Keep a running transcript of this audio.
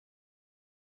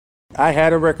I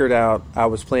had a record out. I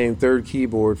was playing third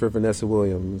keyboard for Vanessa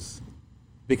Williams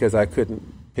because I couldn't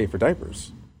pay for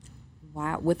diapers.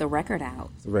 Wow, with a record out.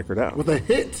 The record out. With a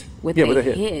hit? With a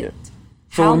hit. Yeah.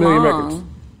 How Sold 1 million long? records.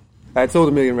 I sold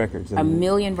 1 million records. 1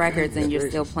 million records, and you're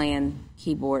still playing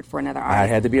keyboard for another artist. I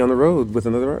had to be on the road with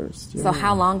another artist. Yeah. So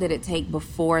how long did it take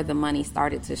before the money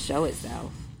started to show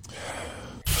itself?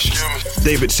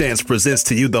 David Shands presents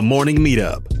to you the Morning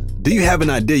Meetup. Do you have an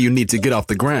idea you need to get off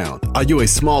the ground? Are you a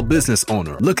small business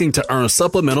owner looking to earn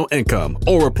supplemental income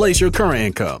or replace your current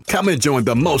income? Come and join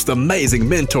the most amazing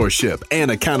mentorship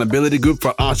and accountability group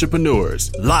for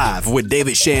entrepreneurs. Live with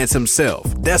David Shands himself.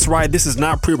 That's right, this is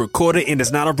not pre-recorded and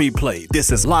it's not a replay.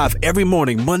 This is live every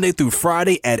morning, Monday through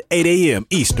Friday at 8 a.m.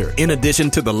 Eastern. In addition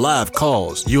to the live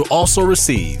calls, you'll also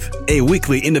receive a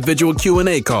weekly individual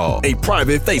Q&A call, a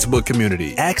private Facebook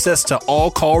community, access to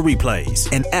all call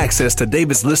replays, and access to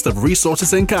David's list of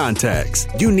resources and contacts.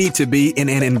 You need to be in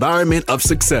an environment of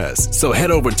success. So head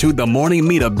over to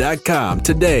themorningmeetup.com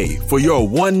today for your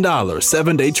 $1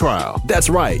 7-day trial. That's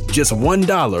right, just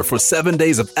 $1 for 7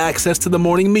 days of access to the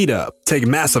Morning Meetup. Take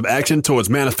massive action towards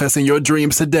manifesting your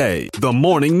dreams today.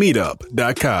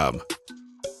 Themorningmeetup.com.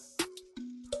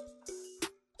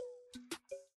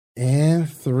 And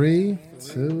 3,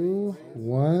 2,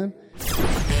 1.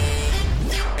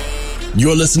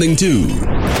 You're listening to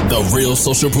The Real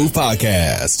Social Proof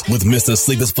Podcast with Mr.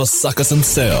 Sleepers for Suckers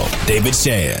himself, David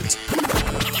Shands.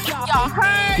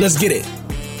 Let's get it.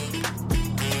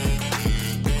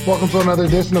 Welcome to another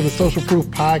edition of the Social Proof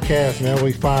Podcast, man.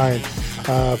 We find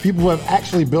people who have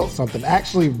actually built something,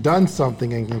 actually done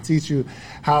something, and can teach you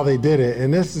how they did it.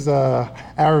 And this is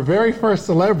our very first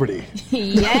celebrity.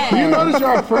 Yeah. You notice you're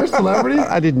our first celebrity?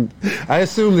 I didn't. I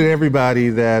assumed that everybody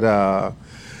that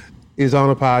is on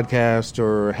a podcast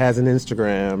or has an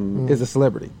Instagram is a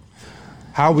celebrity.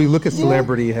 How we look at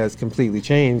celebrity has completely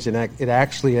changed, and it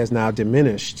actually has now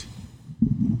diminished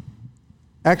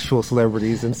actual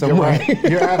celebrities in some way. Right.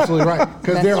 You're absolutely right.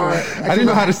 Because there are. I didn't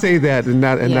know how to say that and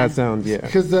not sound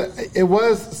Because it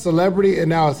was celebrity and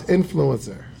now it's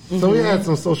influencer. Mm-hmm. So we had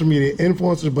some social media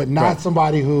influencers, but not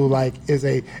somebody who is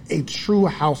a true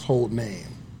household name.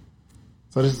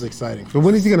 So this is exciting. But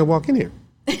when is he going to walk in here?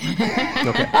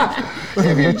 Okay.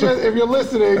 If you're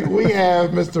listening, we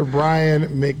have Mr. Brian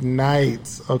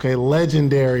McKnight,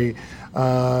 legendary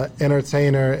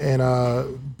entertainer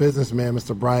and businessman,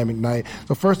 Mr. Brian McKnight.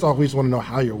 So first off, we just want to know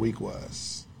how your week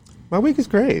was. My week is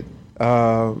great.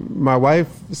 My wife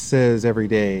says every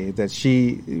day that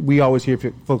we always hear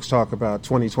folks talk about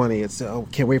 2020. It's,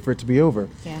 can't wait for it to be over.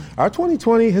 Yeah. Our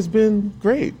 2020 has been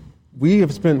great. We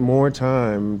have spent more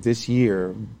time this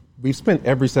year. We've spent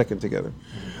every second together,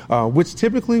 which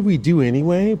typically we do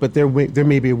anyway, but there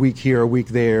may be a week here, a week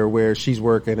there where she's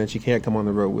working and she can't come on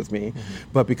the road with me. Mm-hmm.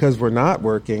 But because we're not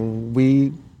working,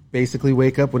 we basically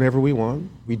wake up whenever we want.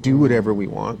 We do whatever we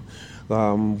want.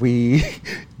 We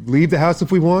leave the house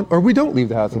if we want, or we don't leave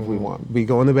the house if we want. We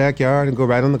go in the backyard and go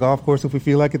right on the golf course if we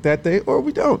feel like it that day, or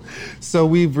we don't. So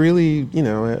we've really,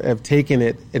 have taken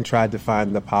it and tried to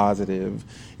find the positive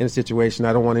in a situation.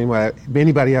 I don't want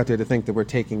anybody out there to think that we're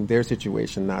taking their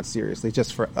situation not seriously.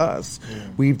 Just for us,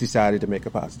 we've decided to make a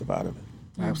positive out of it.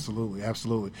 Absolutely,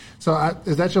 absolutely. So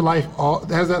is that your life?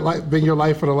 Has that been your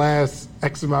life for the last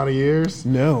X amount of years?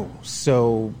 No.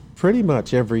 So pretty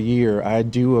much every year I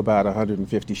do about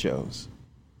 150 shows.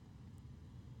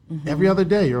 Mm-hmm. Every other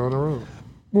day you're on the road.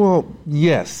 Well,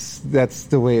 yes, that's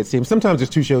the way it seems. Sometimes there's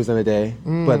 2 shows in a day,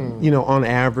 but on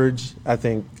average, I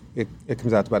think it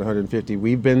comes out to about 150.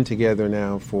 We've been together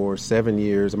now for 7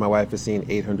 years, and my wife has seen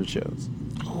 800 shows.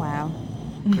 Wow.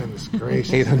 Goodness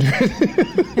gracious.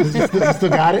 800. You still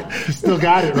got it? You still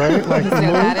got it, right?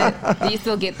 Still got it? Do you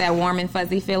still get that warm and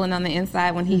fuzzy feeling on the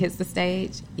inside when he hits the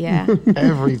stage? Yeah.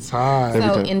 Every time.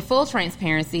 So in full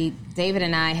transparency, David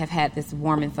and I have had this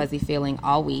warm and fuzzy feeling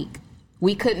all week.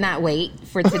 We could not wait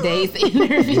for today's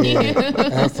interview. Yeah,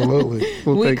 absolutely.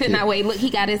 Well, we could not wait. Look,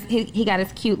 he got his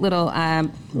cute little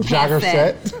jogger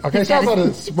set. Okay, shout out to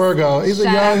Spurgo. He's a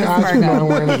young entrepreneur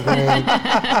wearing his brand.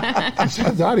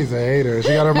 Donnie's a hater. She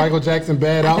got her Michael Jackson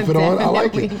bad outfit on. I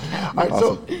like it. All right,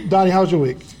 awesome. So Donnie, how was your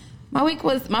week? My week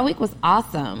was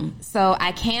awesome. So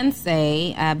I can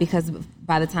say because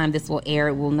by the time this will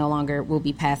air, we'll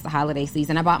be past the holiday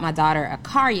season. I bought my daughter a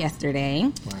car yesterday,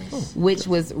 which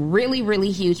was really,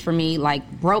 really huge for me.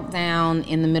 Broke down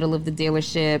in the middle of the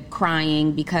dealership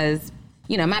crying because,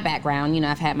 my background,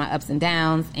 I've had my ups and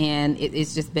downs, and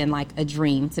it's just been like a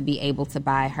dream to be able to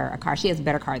buy her a car. She has a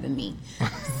better car than me.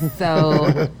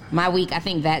 So my week, I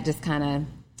think that just kind of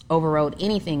overrode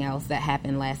anything else that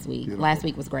happened last week. Beautiful. Last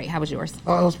week was great. How was yours? It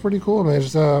was pretty cool, man.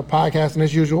 Just podcasting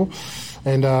as usual.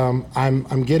 And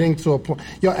I'm getting to a point.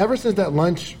 Ever since that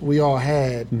lunch we all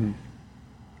had,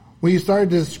 when you started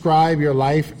to describe your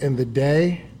life in the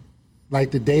day,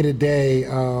 like the day-to-day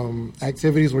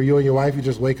activities where you and your wife, you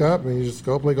just wake up and you just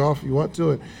go play golf if you want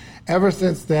to. And ever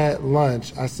since that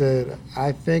lunch, I said,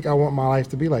 I think I want my life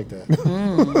to be like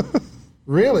that.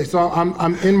 Really? So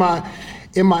I'm in my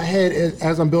head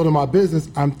as I'm building my business,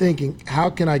 I'm thinking, how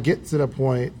can I get to the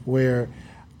point where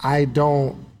I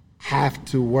don't have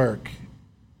to work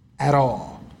at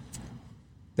all?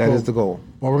 That is the goal.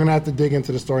 Well, we're going to have to dig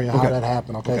into the story and how that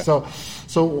happened, okay? So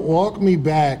walk me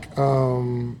back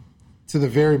to the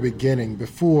very beginning,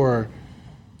 before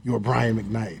you were Brian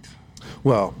McKnight.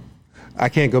 Well, I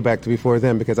can't go back to before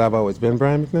then because I've always been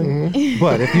Brian McKnight.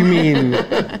 But if you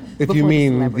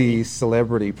mean the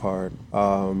celebrity part,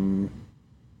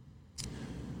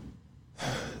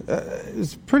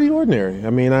 it's pretty ordinary. I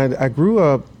mean, I grew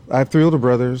up. I have 3 older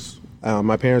brothers.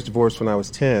 My parents divorced when I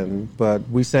was 10, but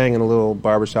we sang in a little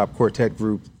barbershop quartet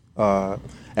group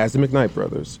as the McKnight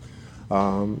Brothers.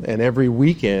 And every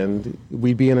weekend,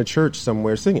 we'd be in a church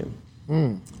somewhere singing.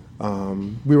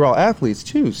 We were all athletes,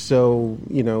 too, so,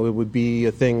 it would be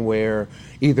a thing where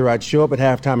either I'd show up at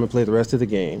halftime and play the rest of the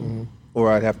game,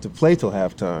 or I'd have to play till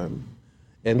halftime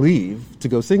and leave to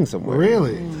go sing somewhere.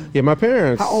 Really? Yeah, my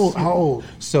parents... How old?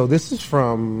 So this is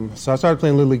I started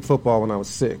playing Little League football when I was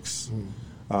 6.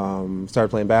 Started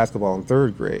playing basketball in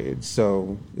 3rd grade,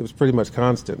 so it was pretty much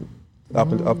constant up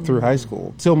through high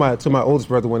school till my oldest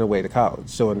brother went away to college.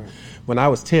 So when I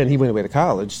was 10, he went away to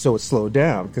college, so it slowed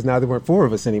down because now there weren't 4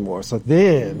 of us anymore. So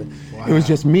then it was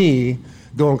just me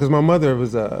going, because my mother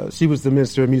was she was the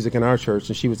minister of music in our church,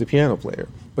 and she was the piano player,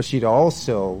 but she'd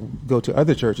also go to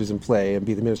other churches and play and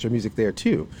be the minister of music there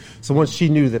too. So once she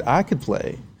knew that I could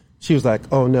play, she was like,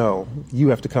 oh no, you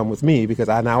have to come with me because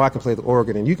now I can play the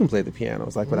organ and you can play the piano.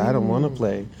 It's like, but I don't want to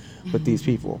play with these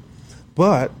people.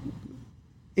 But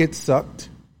it sucked,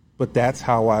 but that's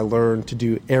how I learned to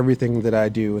do everything that I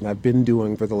do and I've been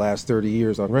doing for the last 30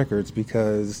 years on records,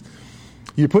 because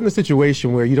you're put in a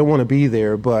situation where you don't want to be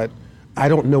there, but I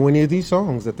don't know any of these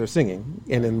songs that they're singing.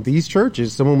 And in these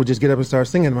churches, someone would just get up and start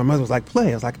singing. And my mother was like,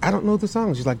 play. I was like, I don't know the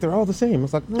songs. She's like, they're all the same. I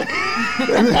was like, no.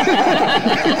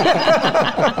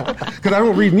 Because I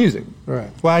don't read music. Right.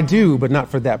 Well, I do, but not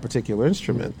for that particular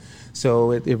instrument.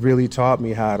 So it really taught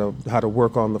me how to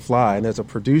work on the fly. And as a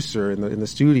producer in the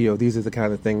studio, these are the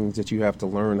kind of things that you have to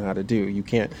learn how to do. You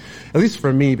can't, at least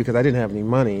for me, because I didn't have any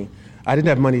money, I didn't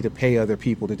have money to pay other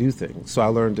people to do things. So I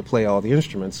learned to play all the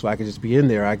instruments so I could just be in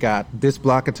there. I got this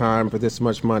block of time for this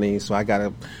much money, so I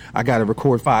gotta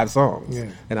record 5 songs. Yeah.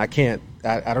 And I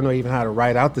don't know even how to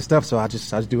write out the stuff, so I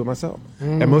just do it myself.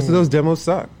 And most of those demos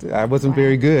sucked. I wasn't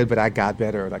very good, but I got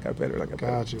better and I got better and I got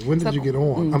better. Gotcha. When did you get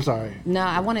on? I'm sorry. No,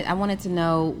 I wanted to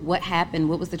know what happened.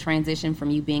 What was the transition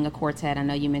from you being a quartet? I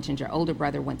know you mentioned your older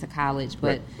brother went to college,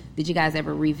 but did you guys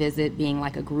ever revisit being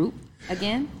like a group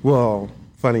again? Well,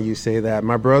 funny you say that.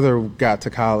 My brother got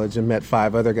to college and met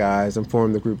 5 other guys and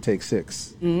formed the group Take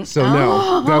 6. So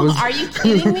no, that was. Are you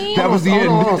kidding me? That was the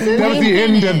end. That was the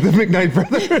end of the McKnight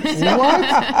Brothers.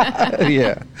 What?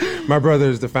 Yeah, my brother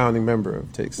is the founding member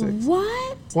of Take 6.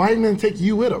 What? Why didn't they take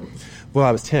you with him? Well,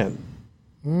 I was 10.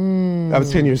 I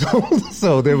was 10 years old,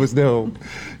 so there was no,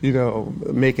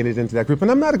 making it into that group. And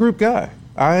I'm not a group guy.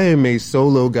 I am a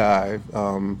solo guy.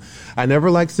 I never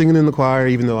liked singing in the choir,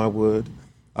 even though I would.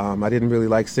 I didn't really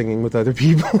like singing with other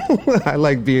people. I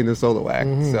like being a solo act.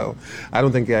 So I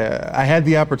don't think I had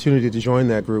the opportunity to join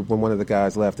that group when one of the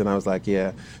guys left, and I was like, yeah.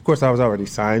 Of course, I was already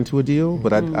signed to a deal,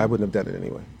 but I wouldn't have done it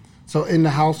anyway. So in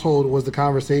the household, was the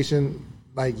conversation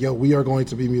like, yo, we are going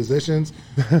to be musicians?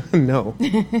 No.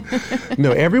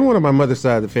 No, everyone on my mother's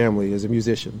side of the family is a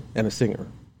musician and a singer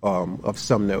of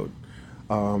some note.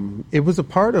 It was a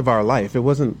part of our life. It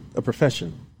wasn't a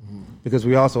profession. Because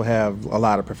we also have a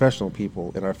lot of professional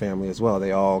people in our family as well.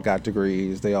 They all got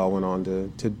degrees. They all went on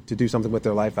to do something with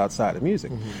their life outside of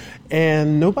music.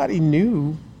 And nobody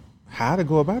knew how to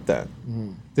go about that.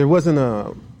 There wasn't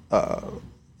a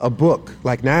book.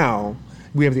 Like now,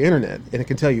 we have the internet, and it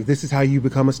can tell you, this is how you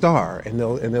become a star. And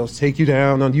they'll take you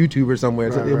down on YouTube or somewhere.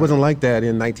 It wasn't like that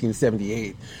in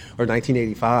 1978 or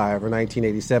 1985 or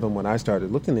 1987 when I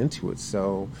started looking into it.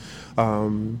 So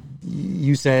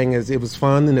you sang as it was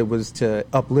fun, and it was to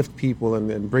uplift people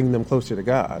and bring them closer to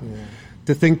God. Yeah.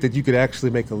 To think that you could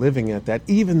actually make a living at that,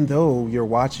 even though you're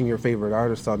watching your favorite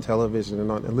artists on television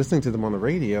and listening to them on the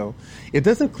radio, it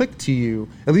doesn't click to you,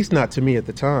 at least not to me at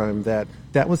the time, that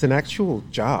was an actual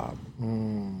job.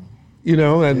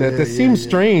 That seems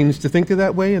strange to think of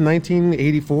that way in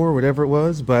 1984 or whatever it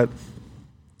was, but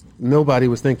nobody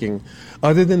was thinking,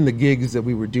 other than the gigs that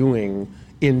we were doing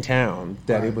in town,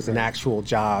 that Right, it was an actual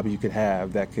job you could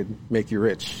have that could make you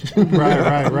rich.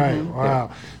 Right.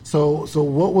 Wow. So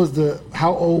what was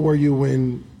how old were you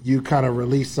when you kind of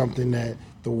released something that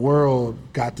the world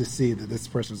got to see that this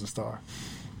person's a star?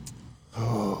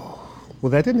 Well,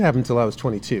 that didn't happen until I was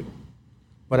 22.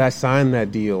 But I signed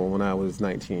that deal when I was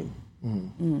 19.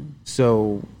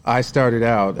 So I started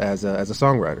out as a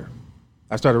songwriter.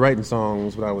 I started writing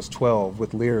songs when I was 12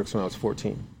 with lyrics when I was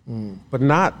 14. But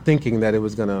not thinking that it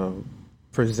was going to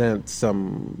present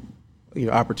some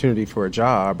opportunity for a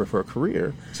job or for a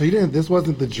career. So this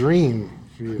wasn't the dream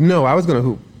for you? No, I was going to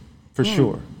hoop, for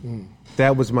sure.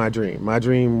 That was my dream. My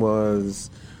dream was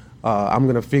I'm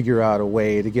going to figure out a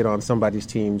way to get on somebody's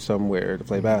team somewhere to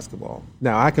play basketball.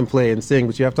 Now, I can play and sing,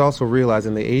 but you have to also realize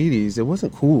in the 80s, it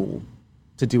wasn't cool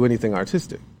to do anything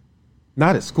artistic.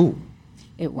 Not at school.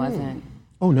 It wasn't.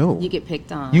 Oh, no. You get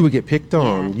picked on. You would get picked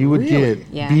on. Yeah. You would Really?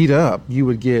 get beat up. You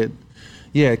would get...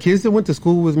 Yeah, kids that went to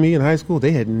school with me in high school,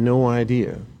 they had no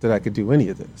idea that I could do any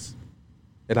of this.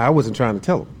 And I wasn't trying to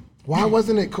tell them. Why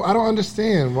wasn't it cool? I don't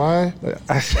understand. Why?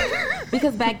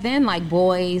 Because back then, like,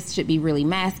 boys should be really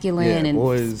masculine and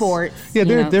boys, sports. Yeah,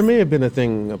 there may have been a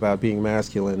thing about being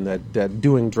masculine that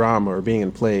doing drama or being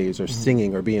in plays or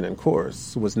singing or being in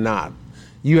chorus was not.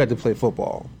 You had to play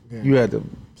football. Yeah. You had to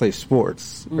play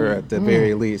sports, or at the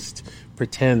very least,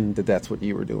 pretend that that's what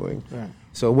you were doing. Right.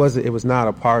 So it was not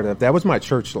a part of, that was my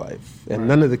church life. And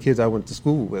none of the kids I went to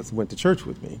school with went to church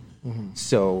with me.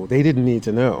 So they didn't need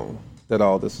to know that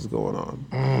all this was going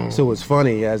on. So it was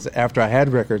funny, as after I had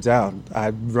records out,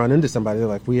 I'd run into somebody, they're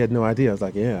like, we had no idea. I was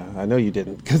like, yeah, I know you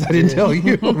didn't, because I didn't tell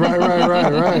you.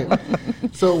 Right.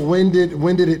 So when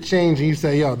did it change and you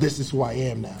say, yo, this is who I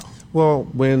am now? Well,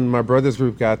 when my brother's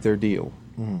group got their deal,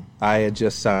 I had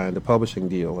just signed a publishing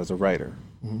deal as a writer.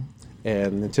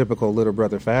 And in typical little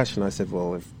brother fashion, I said,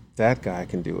 well, if that guy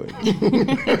can do it,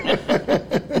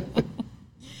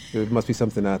 there must be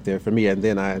something out there for me. And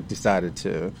then I decided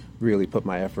to really put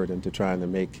my effort into trying to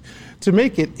make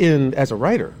it in as a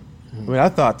writer. I mean, I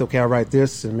thought, okay, I'll write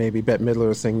this and maybe Bette Midler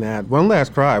will sing that. One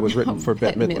Last Cry was written for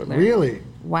Bette Midler. Really?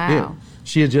 Wow. Yeah.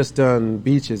 She had just done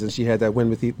Beaches, and she had that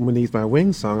Wind Beneath My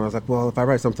Wings song. And I was like, well, if I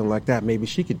write something like that, maybe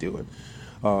she could do it.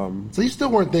 So you still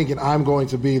weren't thinking, I'm going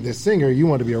to be this singer. You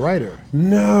wanted to be a writer.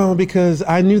 No, because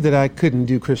I knew that I couldn't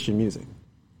do Christian music.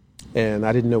 And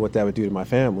I didn't know what that would do to my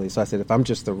family. So I said, if I'm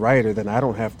just a writer, then I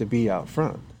don't have to be out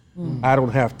front. I don't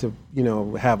have to,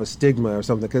 have a stigma or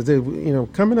something. Because,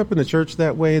 coming up in the church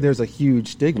that way, there's a huge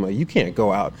stigma. You can't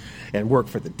go out and work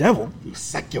for the devil. Do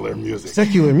secular music.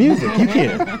 You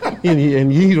can't.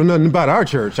 and you know nothing about our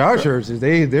church. Our churches,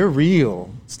 they're real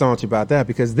staunch about that,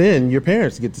 because then your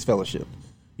parents get this fellowship.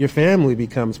 Your family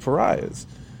becomes pariahs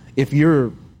if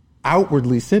you're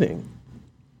outwardly sinning.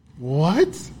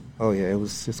 What? Oh yeah,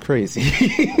 it's crazy.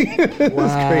 It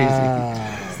was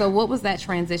crazy. So what was that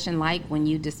transition like when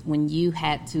you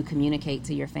had to communicate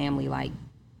to your family, like,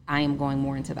 I am going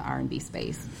more into the R&B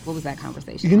space? What was that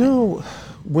conversation like?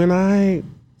 When I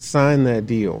signed that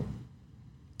deal,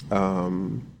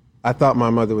 I thought my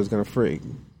mother was going to freak.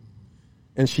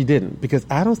 And she didn't, because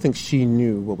I don't think she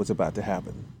knew what was about to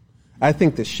happen. I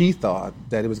think that she thought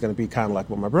that it was going to be kind of like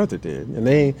what my brother did. And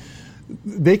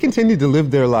they continued to live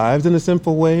their lives in a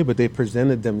simple way, but they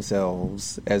presented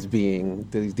themselves as being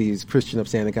these Christian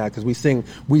upstanding guys, because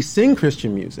we sing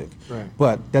Christian music, right.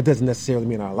 But that doesn't necessarily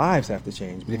mean our lives have to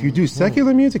change. But if you do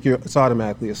secular music, it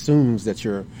automatically assumes that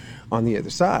you're on the other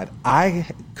side. I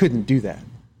couldn't do that.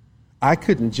 I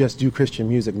couldn't just do Christian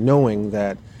music knowing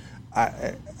that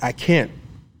I can't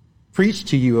preach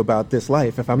to you about this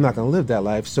life if I'm not going to live that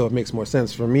life. So it makes more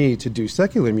sense for me to do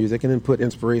secular music and then put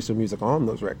inspirational music on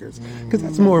those records, because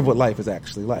that's more of what life is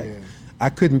actually like. Yeah. I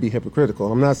couldn't be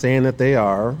hypocritical. I'm not saying that they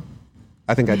are.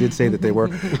 I think I did say that they were,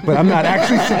 but I'm not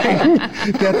actually saying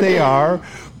that they are.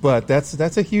 But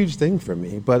that's a huge thing for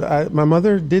me. But my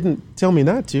mother didn't tell me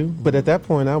not to. But at that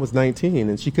point, I was 19,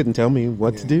 and she couldn't tell me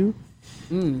what to do.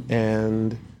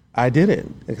 And I did it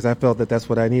because I felt that that's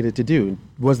what I needed to do.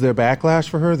 Was there backlash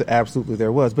for her? Absolutely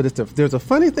there was. But there's a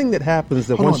funny thing that happens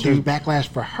that there's backlash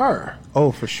for her.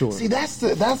 Oh, for sure. See, that's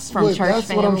what I'm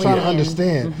trying to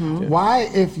understand. Mm-hmm. Why,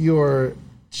 if your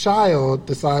child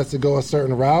decides to go a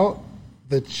certain route,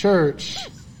 the church...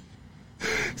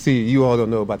 See, you all don't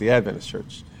know about the Adventist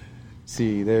church.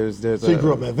 See, there's. So you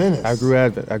grew up Adventist. I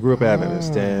grew up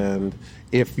Adventist, and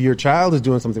if your child is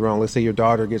doing something wrong, let's say your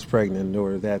daughter gets pregnant,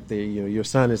 or that your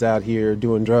son is out here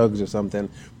doing drugs or something,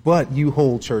 but you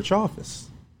hold church office.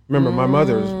 Remember, my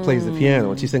mother plays the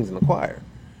piano and she sings in the choir.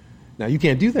 Now you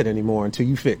can't do that anymore until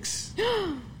you fix.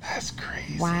 That's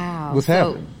crazy. Wow. What's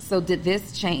happening? So did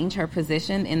this change her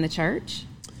position in the church?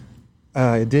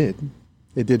 It did.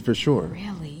 It did for sure.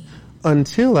 Really?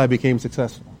 Until I became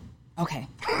successful. Okay.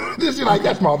 This is like,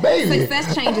 that's my baby.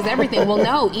 Success changes everything. Well,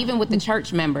 no, even with the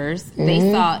church members,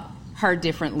 they saw her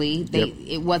differently.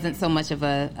 It wasn't so much of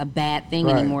a bad thing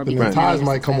anymore. The Because ties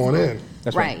might come on in.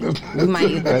 That's right. We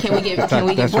might. Can we get That's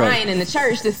Brian right. in the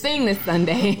church to sing this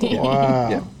Sunday? Wow.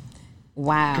 Yeah.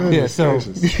 Wow. Goodness Yeah,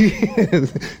 so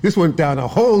this went down a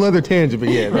whole other tangent, but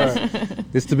yeah,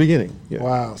 it's the beginning. Yeah.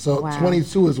 Wow. So Wow.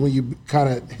 22 is when you kind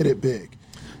of hit it big.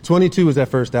 22 was that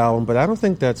first album, but I don't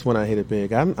think that's when I hit it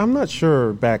big. I'm not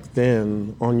sure back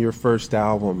then on your first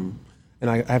album, and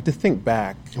I have to think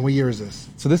back. And what year is this?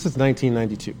 So this is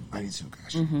 1992. 92,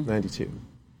 gosh.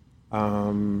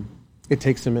 92. It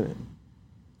takes a minute.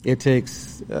 It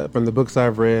takes, from the books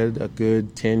I've read, a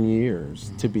good 10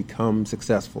 years to become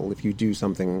successful if you do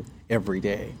something every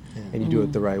day and you do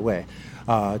it the right way.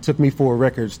 It took me 4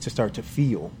 records to start to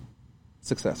feel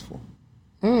successful.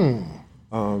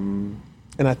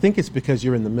 And I think it's because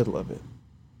you're in the middle of it.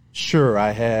 Sure, I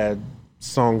had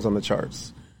songs on the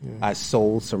charts. I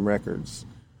sold some records.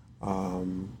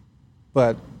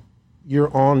 But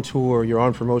you're on tour, you're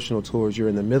on promotional tours, you're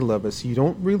in the middle of it, so you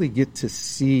don't really get to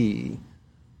see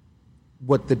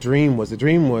what the dream was. The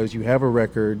dream was you have a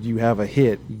record, you have a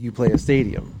hit, you play a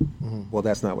stadium. Well,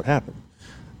 that's not what happened.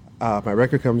 My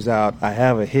record comes out, I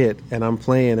have a hit, and I'm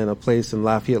playing in a place in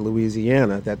Lafayette,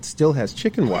 Louisiana that still has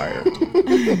chicken wire.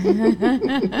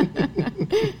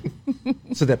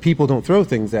 So that people don't throw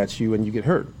things at you and you get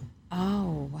hurt.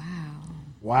 Oh, wow.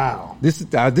 Wow. This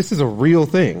is a real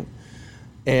thing.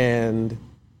 And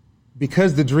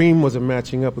because the dream wasn't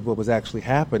matching up with what was actually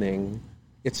happening,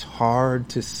 it's hard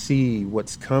to see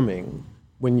what's coming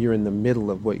when you're in the middle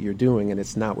of what you're doing and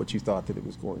it's not what you thought that it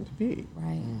was going to be.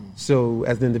 Right. So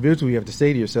as an individual, you have to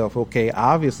say to yourself, okay,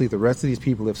 obviously the rest of these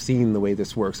people have seen the way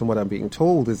this works, and what I'm being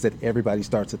told is that everybody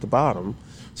starts at the bottom,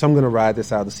 so I'm going to ride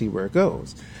this out to see where it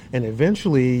goes. And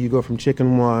eventually you go from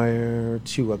chicken wire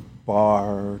to a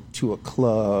bar to a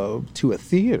club to a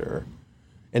theater,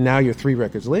 and now you're 3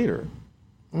 records later.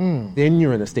 Then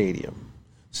you're in a stadium.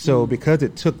 So because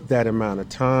it took that amount of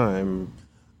time,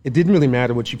 it didn't really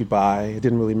matter what you could buy. It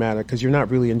didn't really matter because you're not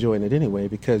really enjoying it anyway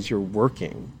because you're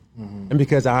working. And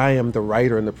because I am the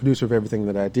writer and the producer of everything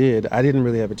that I did, I didn't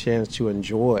really have a chance to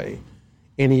enjoy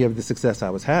any of the success I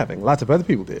was having. Lots of other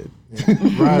people did.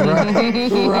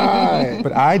 Right.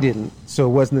 But I didn't. So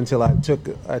it wasn't until I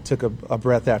took a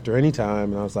breath after any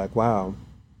time and I was like, wow,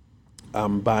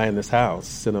 I'm buying this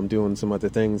house and I'm doing some other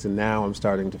things, and now I'm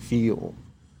starting to feel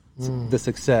the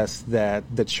success that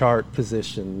the chart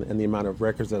position and the amount of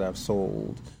records that I've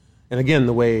sold. And again,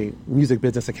 the way music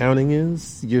business accounting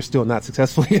is, you're still not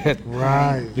successful yet.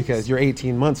 Right. Because you're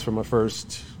 18 months from a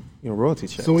first royalty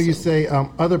check. So when you say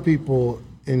other people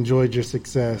enjoyed your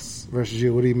success versus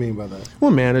you, what do you mean by that?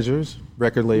 Well, managers,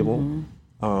 record label.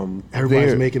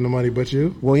 Everybody's making the money but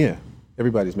you? Well, yeah.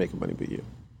 Everybody's making money but you.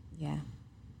 Yeah.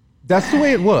 That's the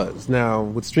way it was. Now,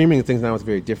 with streaming and things now, it's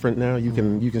very different now. You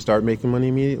can start making money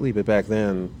immediately, but back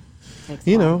then, Takes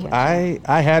a while to catch up.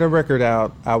 I had a record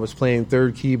out. I was playing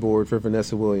third keyboard for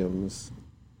Vanessa Williams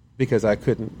because I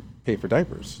couldn't pay for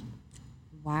diapers.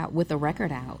 Wow. With a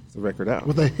record out. The record out.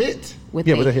 With a hit? With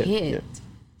Yeah, a with a hit, hit. yeah.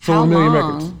 How Sold 1 million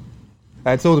long? records. I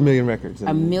had sold 1 million records. A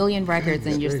and 1,000,000 records,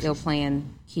 and you're still playing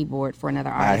keyboard for another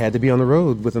artist. I had to be on the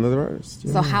road with another artist.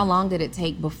 So how long did it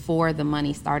take before the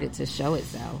money started to show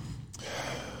itself?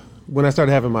 When I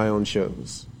started having my own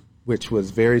shows, which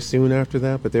was very soon after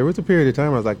that, but there was a period of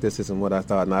time I was like, this isn't what I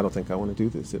thought, and I don't think I want to do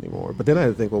this anymore. But then I had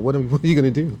to think, well, what are you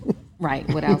going to do? Right.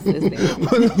 What else is there?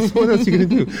 what else are you going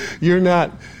to do? You're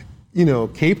not,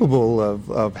 capable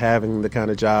of having the kind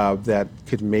of job that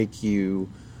could make you,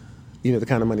 the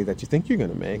kind of money that you think you're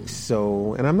going to make.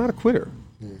 So, and I'm not a quitter.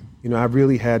 I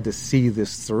really had to see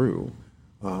this through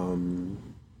to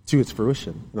its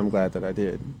fruition, and I'm glad that I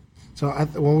did. So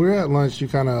when we were at lunch, you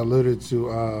kind of alluded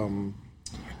to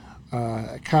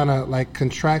kind of like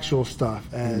contractual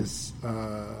stuff as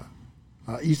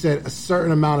you said a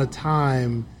certain amount of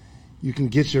time you can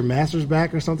get your master's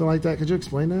back or something like that. Could you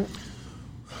explain that?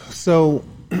 So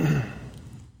I have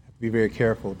to be very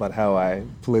careful about how I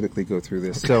politically go through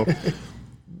this. So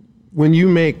when you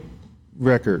make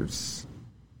records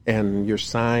and you're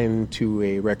signed to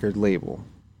a record label,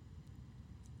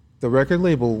 the record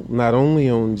label not only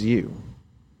owns you,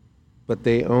 but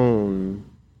they own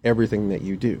everything that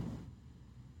you do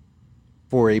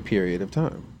for a period of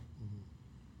time.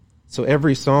 So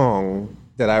every song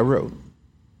that I wrote,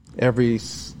 every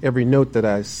note that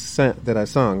I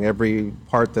sung, every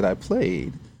part that I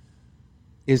played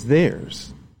is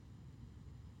theirs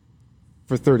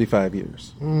for 35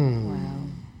 years. Wow.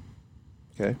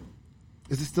 Okay?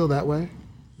 Is it still that way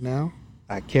now?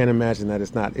 I can't imagine that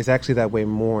it's not. It's actually that way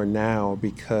more now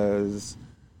because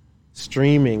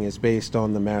streaming is based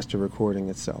on the master recording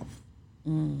itself.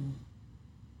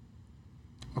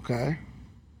 Okay.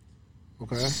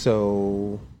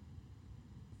 So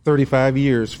 35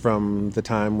 years from the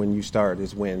time when you start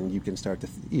is when you can start to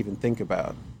even think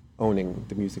about owning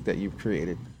the music that you've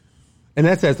created. And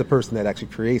that's as the person that actually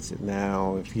creates it.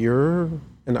 Now, if you're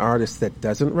an artist that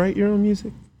doesn't write your own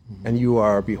music and you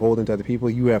are beholden to other people,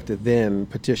 you have to then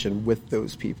petition with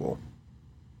those people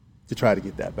to try to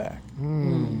get that back.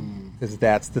 Because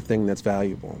that's the thing that's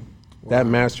valuable. That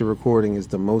master recording is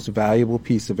the most valuable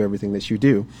piece of everything that you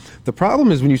do. The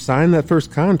problem is when you sign that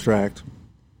first contract,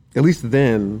 at least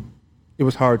then, it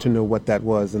was hard to know what that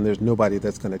was, and there's nobody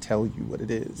that's going to tell you what it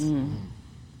is.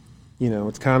 You know,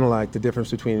 it's kind of like the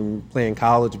difference between playing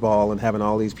college ball and having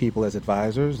all these people as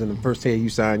advisors, and the first day you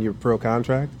sign your pro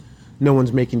contract, no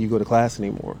one's making you go to class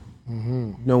anymore.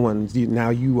 No one's,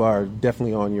 now you are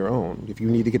definitely on your own. If you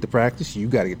need to get to practice, you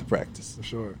got to get to practice. For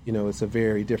sure. You know, it's a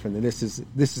very different, and this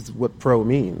is what pro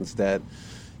means, that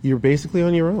you're basically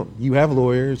on your own. You have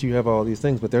lawyers, you have all these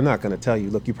things, but they're not going to tell you,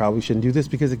 look, you probably shouldn't do this,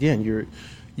 because again,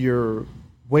 you're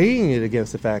weighing it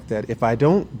against the fact that if I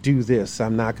don't do this,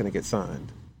 I'm not going to get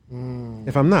signed.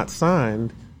 If I'm not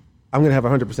signed, I'm going to have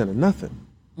 100% of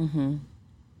nothing.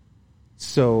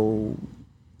 So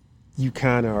you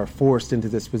kind of are forced into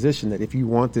this position that if you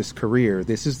want this career,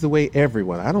 this is the way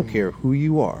everyone, I don't care who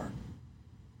you are,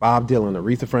 Bob Dylan,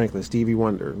 Aretha Franklin, Stevie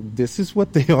Wonder, this is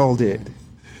what they all did.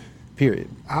 Period.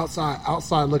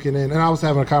 Outside looking in, and I was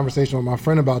having a conversation with my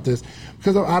friend about this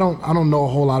because I don't know a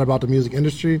whole lot about the music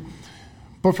industry,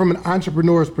 but from an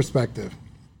entrepreneur's perspective,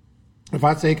 if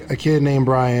I take a kid named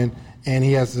Brian and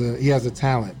he has a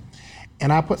talent,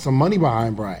 and I put some money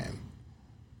behind Brian,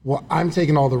 well, I'm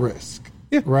taking all the risk,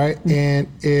 right? And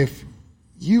if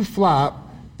you flop,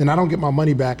 then I don't get my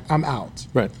money back. I'm out.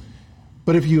 Right.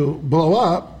 But if you blow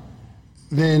up,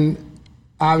 then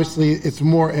obviously it's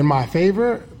more in my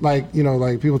favor. Like, you know,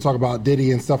 like people talk about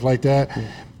Diddy and stuff like that.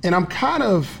 And I'm kind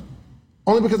of,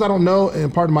 only because I don't know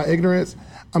and part of my ignorance,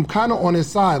 I'm kind of on his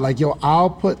side. Like, yo, I'll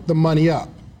put the money up,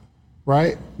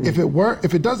 right? If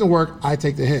it doesn't work, I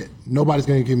take the hit. Nobody's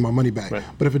going to give me my money back. Right.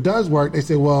 But if it does work, they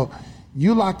say, well,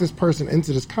 you locked this person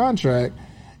into this contract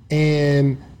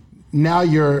and now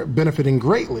you're benefiting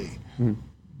greatly.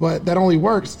 But that only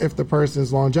works if the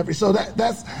person's longevity. So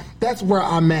that's where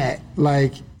I'm at.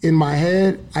 Like, in my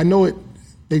head, I know it.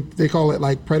 They call it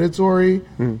like predatory,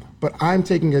 but I'm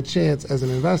taking a chance as an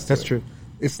investor. That's true.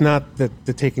 It's not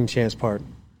the taking chance part.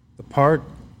 The part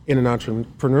in an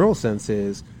entrepreneurial sense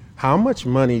is how much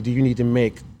money do you need to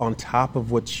make on top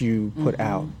of what you put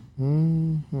out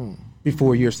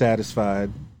before you're satisfied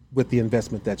with the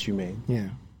investment that you made. Yeah.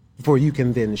 Before you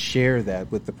can then share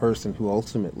that with the person who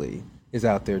ultimately is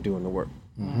out there doing the work.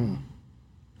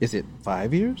 Is it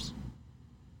 5 years?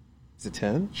 Is it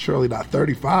 10? Surely not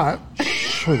 35.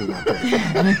 Surely not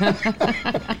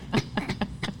 35.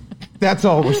 That's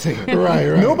all we're saying.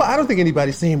 Right. Nobody, I don't think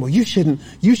anybody's saying, well, you shouldn't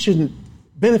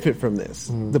benefit from this.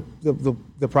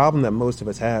 The problem that most of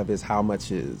us have is how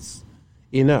much is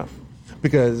enough.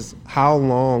 Because how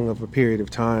long of a period of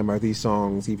time are these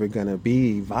songs even going to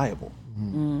be viable?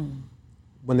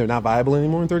 When they're not viable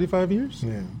anymore in 35 years?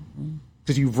 Yeah.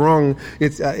 Because you've wrung,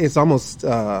 it's almost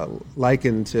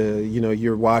likened to, you know,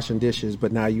 you're washing dishes,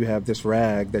 but now you have this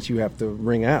rag that you have to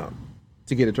wring out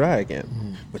to get it dry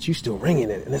again. But you still wringing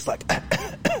it, and it's like,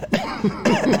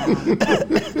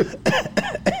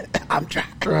 I'm dry.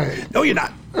 Right. No, you're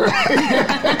not. And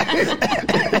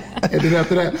then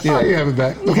after that, you have it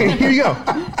back. Okay, here you go.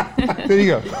 There you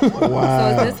go.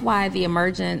 Wow. So is this why the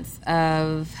emergence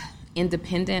of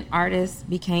independent artists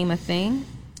became a thing?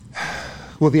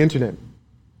 Well, the internet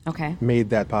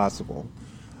made that possible.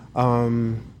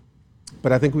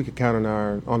 But I think we could count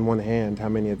on one hand how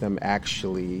many of them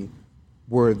actually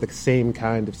were the same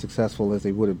kind of successful as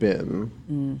they would have been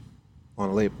on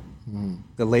a label.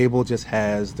 The label just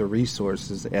has the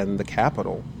resources and the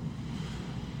capital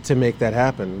to make that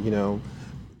happen. You know,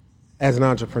 as an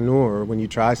entrepreneur, when you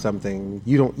try something,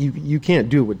 you can't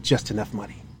do it with just enough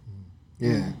money.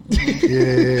 Yeah.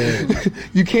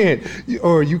 You can't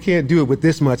do it with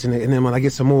this much, and then when I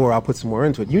get some more, I'll put some more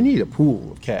into it. You need a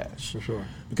pool of cash. For sure.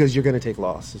 Because you're going to take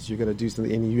losses. You're going to do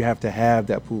something, and you have to have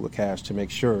that pool of cash to make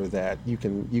sure that you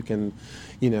can,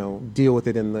 you know, deal with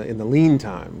it in the lean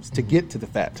times to get to the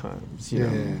fat times. You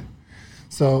know?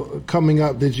 So coming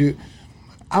up,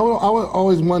 I would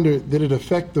always wonder, did it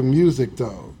affect the music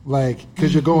though? Like,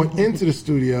 because you're going into the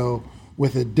studio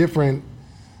with a different,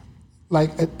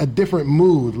 like a different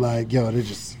mood. Like, yo,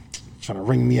 trying to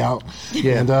ring me out.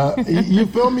 Yeah. And you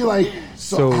feel me? Like,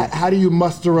 so how do you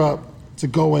muster up to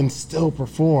go and still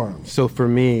perform? So for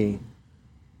me,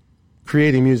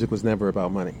 creating music was never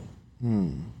about money.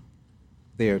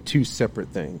 They are two separate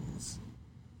things.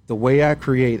 The way I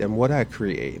create and what I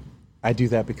create, I do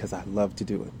that because I love to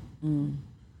do it.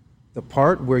 The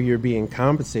part where you're being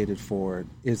compensated for it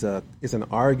is an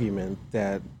argument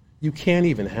that you can't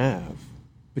even have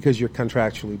because you're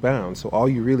contractually bound. So all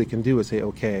you really can do is say,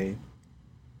 okay,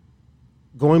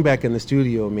 going back in the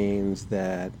studio means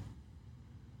that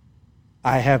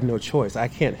I have no choice. I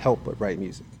can't help but write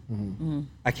music.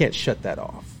 I can't shut that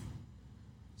off.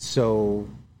 So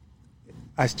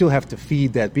I still have to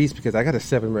feed that beast because I got a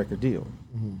 7-record deal.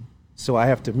 So I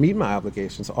have to meet my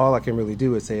obligations. All I can really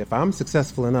do is say, if I'm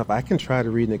successful enough, I can try to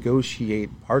renegotiate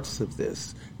parts of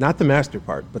this, not the master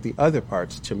part, but the other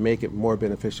parts to make it more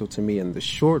beneficial to me in the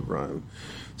short run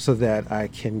so that I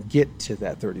can get to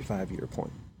that 35-year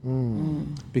point.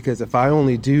 Because if I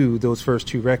only do those first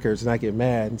 2 records and I get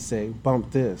mad and say,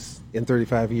 bump this, in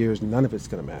 35 years, none of it's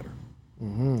going to matter.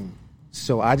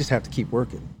 So I just have to keep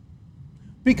working.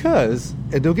 Because,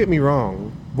 and don't get me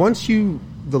wrong, once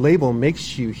the label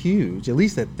makes you huge, at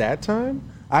least at that time,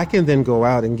 I can then go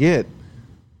out and get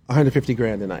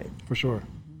 $150,000 a night. For sure.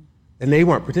 And they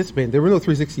weren't participating. There were no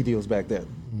 360 deals back then.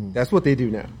 That's what they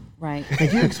do now. Right.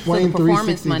 Can you explain so the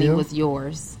performance 360 money deal? was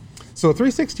yours. So a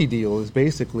 360 deal is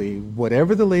basically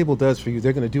whatever the label does for you,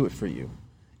 they're going to do it for you.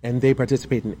 And they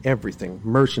participate in everything,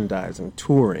 merchandising,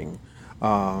 touring,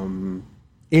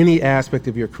 any aspect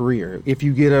of your career. If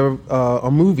you get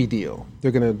a movie deal,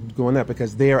 they're going to go on that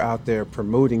because they're out there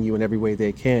promoting you in every way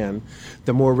they can.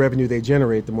 The more revenue they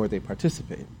generate, the more they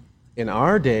participate. In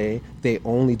our day, they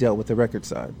only dealt with the record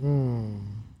side.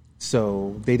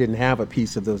 So they didn't have a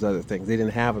piece of those other things. They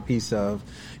didn't have a piece of,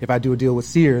 if I do a deal with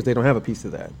Sears, they don't have a piece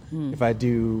of that. If I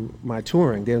do my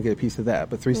touring, they don't get a piece of that.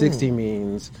 But 360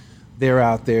 means they're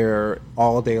out there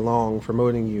all day long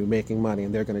promoting you, making money,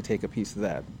 and they're going to take a piece of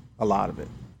that, a lot of it.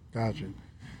 Gotcha.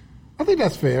 I think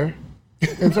that's fair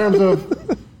in terms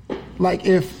of, like,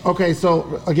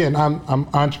 so again, I'm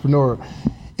entrepreneur.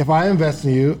 If I invest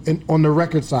in you on the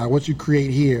record side, what you create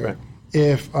here,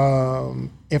 right.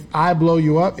 If I blow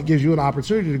you up, it gives you an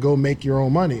opportunity to go make your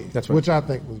own money. That's right. Which I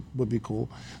think would be cool.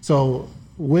 So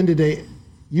when did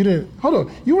hold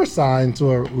on, you were signed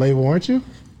to a label, weren't you?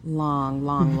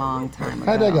 Long time ago.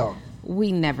 How'd that go?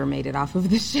 We never made it off of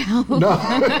the show. No.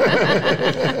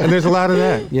 And there's a lot of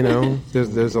that, you know.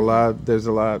 There's a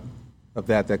lot of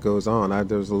that goes on.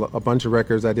 There's a bunch of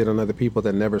records I did on other people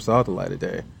that never saw the light of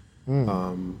day.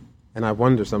 And I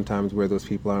wonder sometimes where those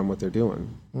people are and what they're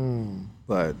doing.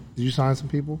 But did you sign some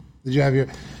people? Did you have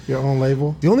your own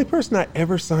label? The only person I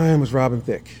ever signed was Robin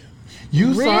Thicke.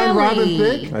 You signed Robin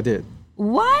Thicke? I did.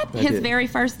 What? His did. very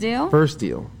first deal? First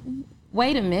deal.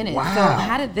 Wait a minute. Wow. So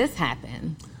how did this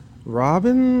happen?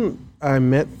 Robin, I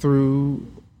met through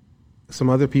some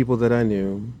other people that I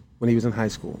knew when he was in high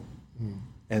school.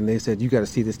 And they said, you got to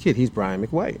see this kid. He's Brian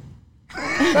McWhite.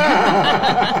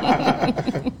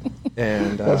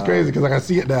 And that's crazy because I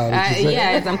see it now.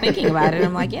 Yeah, as I'm thinking about it,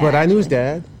 I'm like, yeah. But I knew his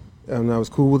dad, and I was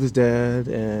cool with his dad,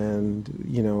 and,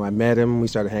 you know, I met him. We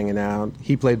started hanging out.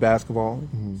 He played basketball,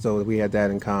 so we had that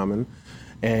in common.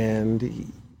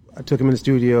 And I took him in the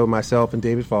studio, myself and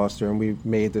David Foster, and we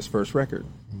made this first record.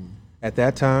 At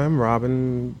that time,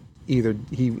 Robin,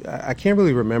 I can't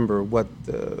really remember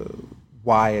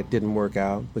why it didn't work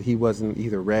out, but he wasn't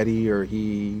either ready or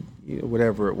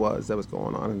whatever it was that was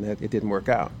going on, and that it didn't work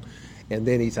out. And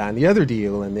then he signed the other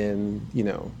deal, and then, you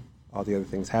know, all the other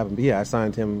things happened. But yeah, I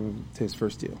signed him to his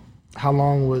first deal. How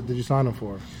long did you sign him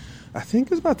for? I think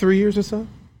it was about 3 years or so.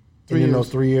 In those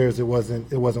 3 years, it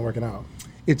wasn't working out.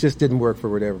 It just didn't work for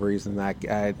whatever reason. I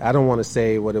don't want to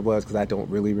say what it was because I don't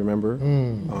really remember.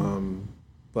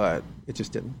 But it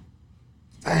just didn't.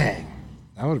 Dang,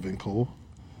 that would have been cool.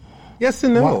 Yes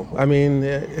and no. Why? I mean,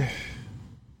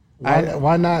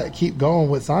 why not keep going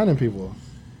with signing people?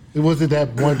 Was it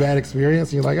that one bad experience?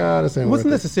 And you're like, this ain't it wasn't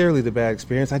worth necessarily the bad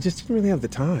experience. I just didn't really have the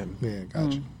time. Yeah,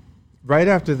 gotcha. Right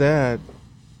after that,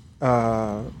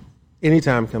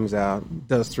 Anytime comes out,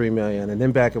 does $3 million, and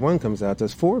then Back at One comes out,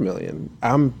 does $4 million.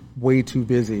 I'm way too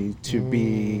busy to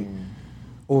be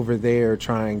over there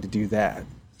trying to do that.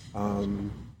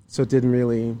 So it didn't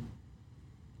really.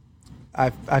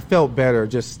 I felt better.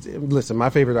 Just listen. My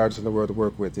favorite artist in the world to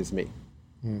work with is me.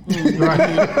 Right.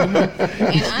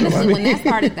 And honestly, when that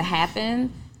started to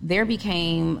happen, there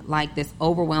became like this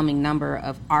overwhelming number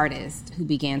of artists who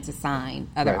began to sign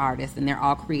other artists, and they're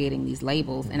all creating these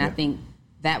labels. And I think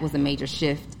that was a major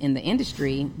shift in the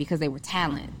industry because they were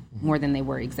talent more than they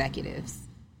were executives.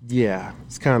 Yeah,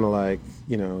 it's kind of like,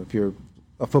 if you're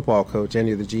a football coach and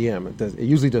you're the GM, it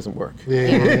usually doesn't work.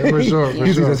 Yeah, for sure, for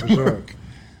Usually sure, doesn't for sure. work.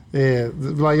 Yeah,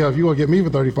 like, yo, if you want to get me for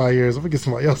 35 years, I'm going to get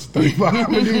somebody else for 35. I'm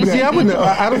gonna do that. See,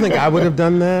 I don't think I would have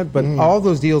done that, but all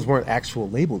those deals weren't actual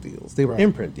label deals. They were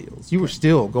imprint deals. You were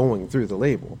still going through the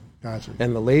label. Gotcha.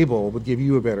 And the label would give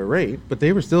you a better rate, but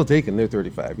they were still taking their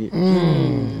 35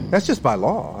 years. That's just by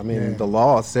law. I mean, the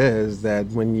law says that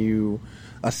when you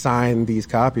assign these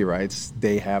copyrights,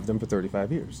 they have them for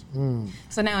 35 years.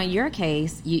 So now in your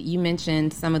case, you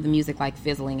mentioned some of the music like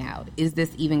fizzling out. Is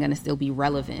this even going to still be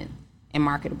relevant and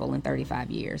marketable in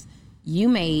 35 years? You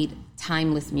made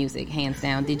timeless music, hands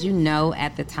down. Did you know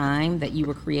at the time that you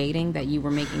were creating, that you were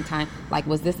making time? Like,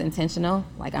 was this intentional?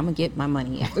 Like, I'm going to get my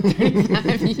money after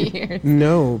 35 years.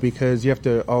 No, because you have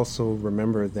to also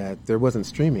remember that there wasn't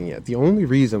streaming yet. The only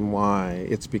reason why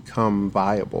it's become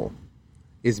viable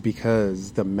is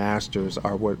because the masters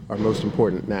are what are most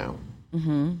important now.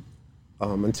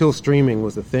 Until streaming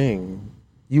was a thing,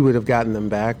 you would have gotten them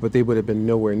back, but they would have been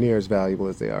nowhere near as valuable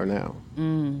as they are now.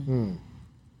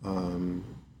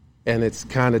 And it's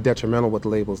kind of detrimental what the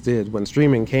labels did. When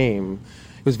streaming came,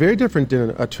 it was very different than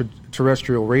a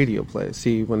terrestrial radio play.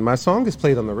 See, when my song is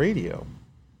played on the radio,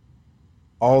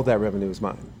 all that revenue is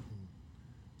mine.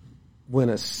 When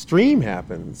a stream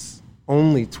happens,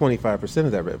 only 25%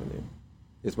 of that revenue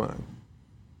is mine.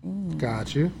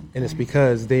 Got you. And it's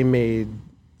because they made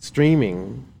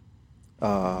streaming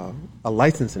a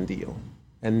licensing deal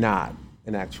and not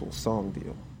an actual song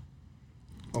deal.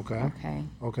 Okay.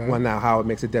 Well, now how it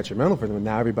makes it detrimental for them,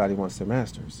 now everybody wants their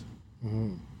masters.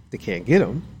 They can't get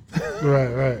them,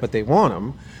 Right. but they want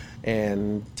them.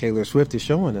 And Taylor Swift is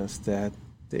showing us that,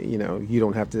 you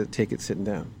don't have to take it sitting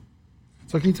down.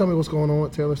 So can you tell me what's going on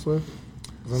with Taylor Swift?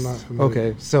 'Cause I'm not familiar.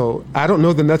 Okay, so I don't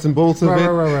know the nuts and bolts of it,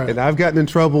 Right. and I've gotten in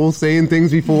trouble saying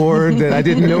things before that I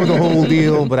didn't know the whole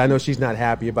deal, but I know she's not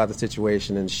happy about the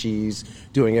situation, and she's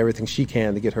doing everything she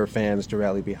can to get her fans to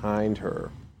rally behind her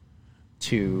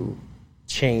to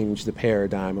change the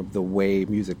paradigm of the way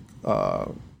music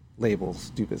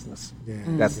labels do business.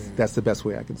 That's the best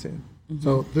way I can say it.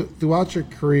 So throughout your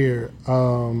career,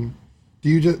 do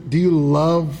you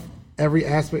love every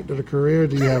aspect of the career?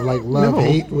 Do you have like love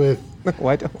hate with? No,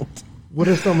 I don't. What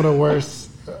are some of the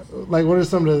worst? What are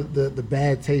some of the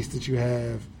bad taste that you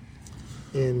have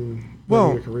in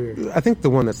your career? I think the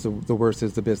one that's the worst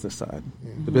is the business side.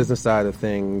 The business side of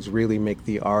things really make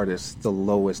the artist the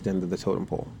lowest end of the totem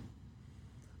pole.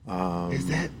 Is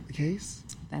that the case?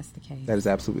 That's the case. That is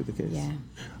absolutely the case. Yeah.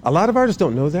 A lot of artists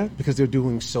don't know that because they're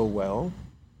doing so well,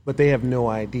 but they have no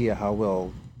idea how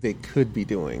well they could be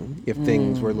doing if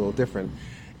things were a little different.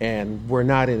 And we're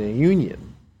not in a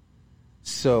union.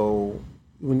 So,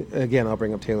 again, I'll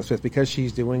bring up Taylor Swift. Because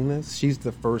she's doing this, she's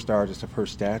the first artist of her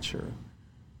stature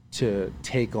to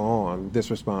take on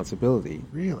this responsibility.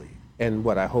 Really? And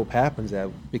what I hope happens that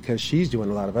because she's doing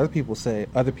a lot of other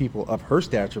people of her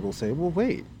stature will say, well,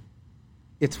 wait,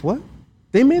 it's what?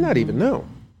 They may not even know.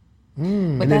 But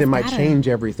And then it might change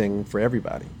everything for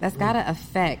everybody. That's got to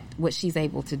affect what she's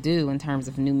able to do in terms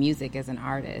of new music as an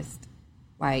artist.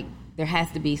 Like, there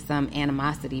has to be some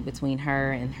animosity between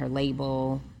her and her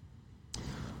label.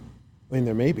 I mean,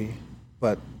 there may be,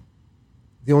 but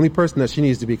the only person that she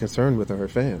needs to be concerned with are her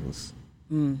fans.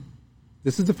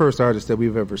 This is the first artist that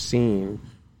we've ever seen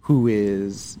who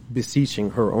is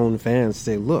beseeching her own fans to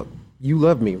say, look, you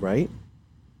love me, right?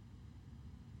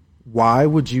 Why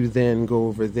would you then go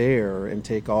over there and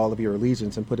take all of your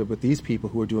allegiance and put it with these people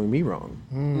who are doing me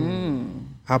wrong?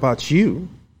 How about you?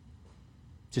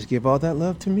 Just give all that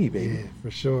love to me, baby. Yeah, for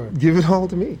sure. Give it all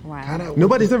to me. Wow.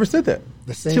 Nobody's ever said that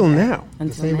till now.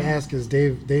 The same ask as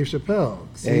Dave Chappelle.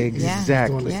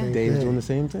 Exactly. Yeah. Dave's doing the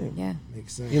same thing. Yeah.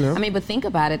 Makes sense. You know? I mean, but think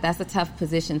about it. That's a tough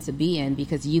position to be in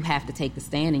because you have to take the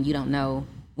stand and you don't know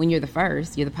when you're the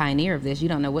first, you're the pioneer of this, you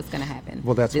don't know what's going to happen.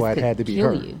 Well, that's This why it could had to be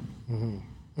kill her. you.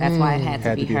 That's why it had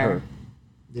to be her.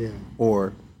 Yeah.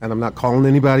 And I'm not calling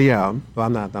anybody out. Well,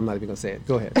 I'm not even going to say it.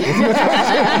 Go ahead.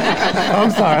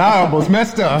 I'm sorry. I almost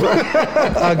messed up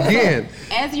again.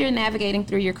 As you're navigating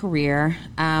through your career,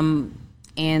 and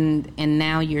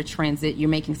now you're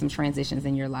making some transitions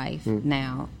in your life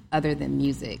now, other than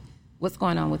music. What's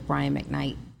going on with Brian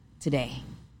McKnight today?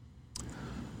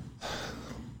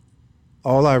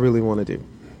 All I really want to do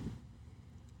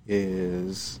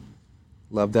is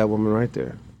love that woman right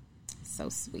there. So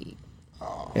sweet.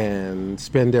 And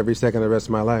spend every second of the rest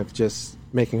of my life just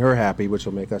making her happy, which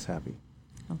will make us happy.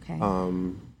 Okay.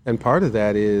 And part of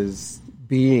that is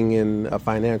being in a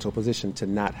financial position to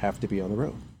not have to be on the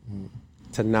road,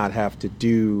 to not have to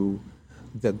do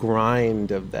the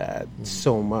grind of that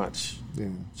so much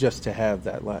just to have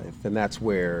that life. And that's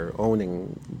where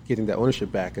getting that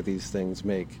ownership back of these things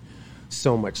make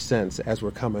so much sense as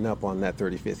we're coming up on that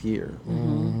 35th year.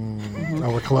 Oh,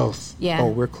 we're close. Yeah. Oh,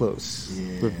 we're close.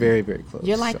 We're very, very close.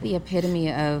 You're like the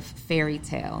epitome of fairy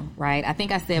tale, right? I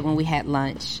think I said when we had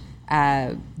lunch,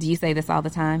 do you say this all the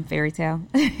time, fairy tale?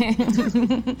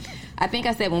 I think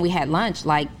I said when we had lunch,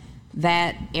 like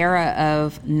that era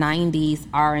of 90s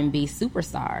R&B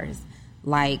superstars,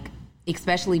 like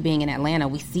especially being in Atlanta,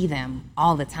 we see them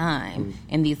all the time.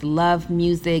 And these love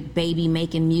music, baby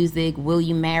making music, will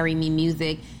you marry me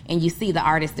music. And you see the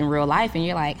artist in real life and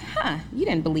you're like, you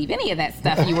didn't believe any of that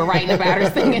stuff you were writing about or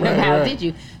singing about, did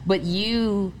you? But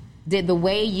you did. The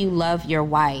way you love your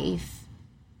wife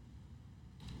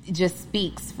just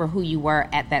speaks for who you were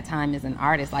at that time as an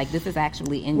artist. Like, this is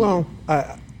actually in you. Well,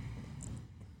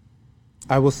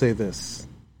 I will say this.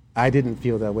 I didn't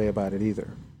feel that way about it either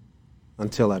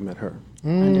until I met her.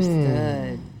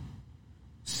 Understood.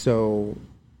 So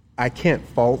I can't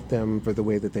fault them for the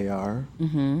way that they are.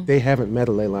 They haven't met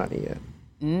a Leilani yet.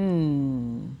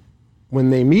 When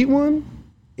they meet one,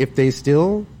 if they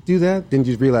still do that, then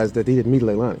you realize that they didn't meet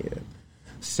Leilani yet.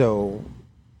 So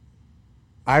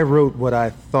I wrote what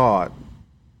I thought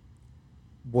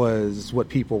was what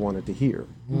people wanted to hear.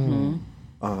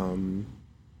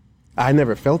 I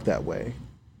never felt that way.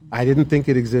 I didn't think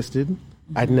it existed.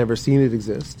 I'd never seen it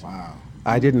exist. Wow.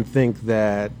 I didn't think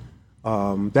that.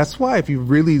 That's why if you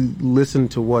really listen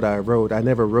to what I wrote, I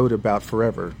never wrote about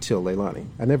forever till Leilani.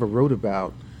 I never wrote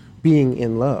about being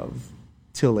in love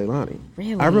till Leilani.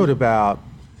 Really? I wrote about,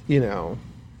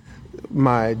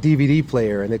 my DVD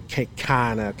player, and it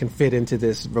kind of can fit into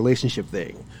this relationship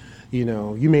thing.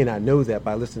 You may not know that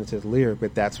by listening to the lyric,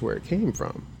 but that's where it came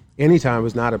from. Anytime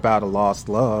was not about a lost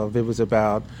love. It was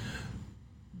about,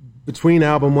 between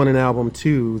album 1 and album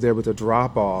 2, there was a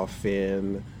drop off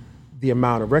in the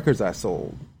amount of records I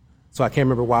sold. So I can't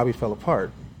remember why we fell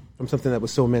apart from something that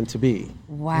was so meant to be.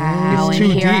 Wow. It's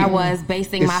And too here I deep. was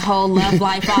basing my whole love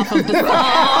life off of the song.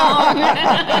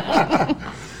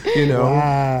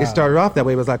 Wow. It started off that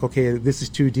way. It was like, okay, this is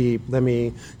too deep. Let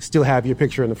me still have your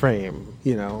picture in the frame.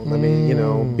 Let me,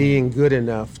 being good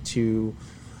enough to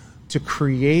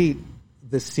create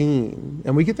the scene,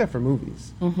 and we get that from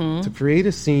movies, to create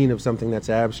a scene of something that's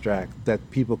abstract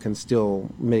that people can still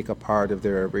make a part of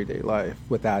their everyday life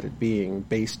without it being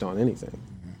based on anything.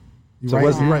 You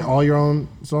write all your own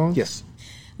songs? Yes.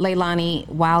 Leilani,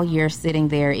 while you're sitting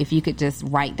there, if you could just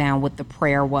write down what the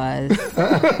prayer was and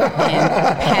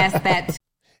pass that to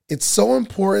It's so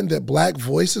important that Black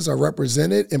voices are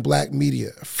represented in Black media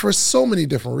for so many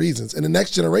different reasons. And the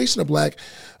next generation of Black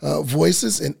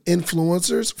voices and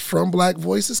influencers from Black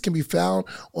voices can be found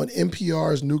on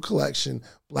NPR's new collection,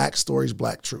 Black Stories,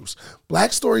 Black Truths.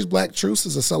 Black Stories, Black Truths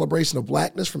is a celebration of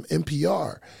Blackness from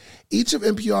NPR. Each of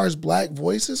NPR's Black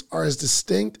voices are as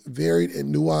distinct, varied,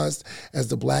 and nuanced as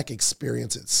the Black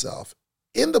experience itself.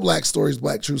 In the Black Stories,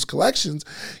 Black Truths collections,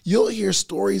 you'll hear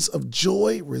stories of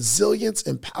joy, resilience,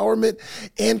 empowerment,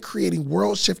 and creating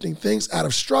world-shifting things out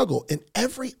of struggle. And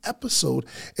every episode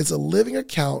is a living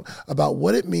account about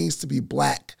what it means to be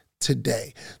Black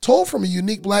today, told from a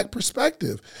unique Black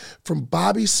perspective. From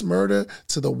Bobby Shmurda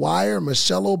to The Wire,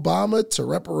 Michelle Obama to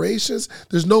reparations,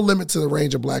 there's no limit to the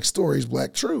range of Black stories,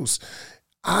 Black truths.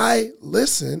 I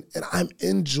listen and I'm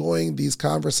enjoying these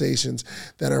conversations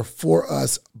that are for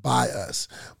us, by us.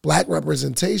 Black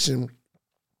representation,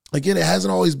 again, it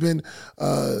hasn't always been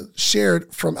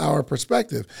shared from our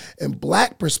perspective. And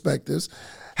Black perspectives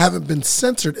haven't been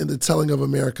centered in the telling of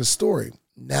America's story.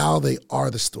 Now they are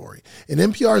the story. In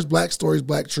NPR's Black Stories,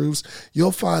 Black Truths,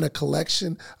 you'll find a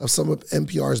collection of some of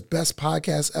NPR's best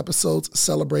podcast episodes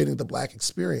celebrating the Black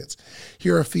experience.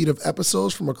 Here are a feed of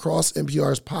episodes from across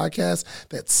NPR's podcasts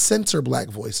that center Black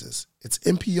voices. It's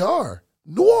NPR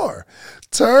Noir.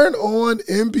 Turn on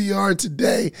NPR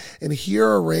today and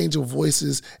hear a range of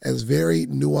voices as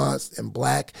varied, nuanced, and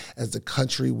Black as the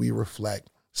country we reflect.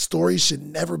 Stories should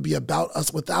never be about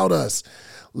us without us.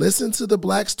 Listen to the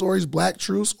Black Stories, Black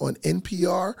Truths on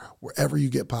NPR, wherever you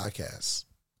get podcasts.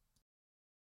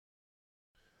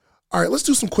 All right, let's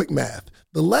do some quick math.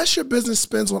 The less your business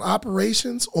spends on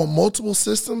operations, on multiple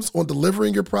systems, on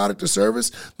delivering your product or service,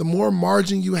 the more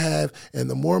margin you have and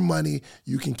the more money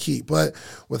you can keep. But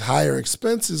with higher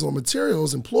expenses on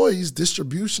materials, employees,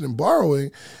 distribution, and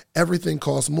borrowing, everything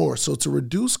costs more. So to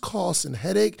reduce costs and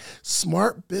headache,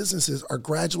 smart businesses are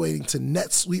graduating to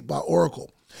NetSuite by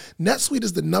Oracle. NetSuite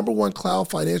is the #1 cloud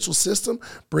financial system,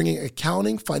 bringing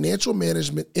accounting, financial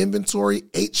management, inventory,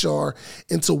 HR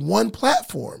into one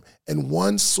platform and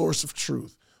one source of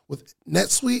truth. With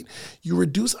NetSuite, you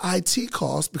reduce IT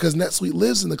costs because NetSuite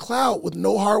lives in the cloud with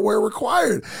no hardware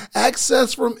required.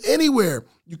 Access from anywhere.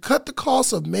 You cut the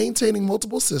cost of maintaining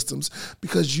multiple systems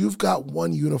because you've got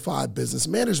one unified business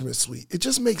management suite. It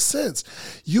just makes sense.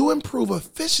 You improve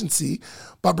efficiency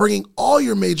by bringing all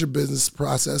your major business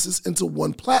processes into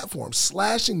one platform,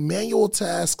 slashing manual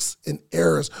tasks and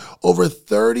errors. Over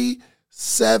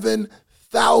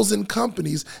 37,000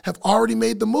 companies have already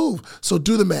made the move. So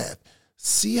do the math.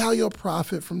 See how you'll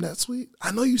profit from NetSuite?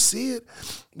 I know you see it.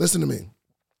 Listen to me.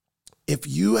 If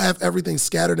you have everything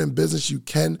scattered in business, you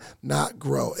cannot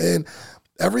grow. And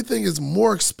everything is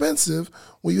more expensive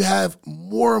when you have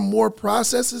more and more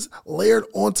processes layered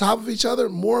on top of each other,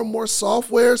 more and more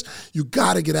softwares. You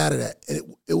got to get out of that.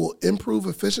 And it will improve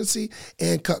efficiency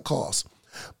and cut costs.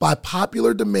 By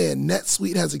popular demand,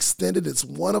 NetSuite has extended its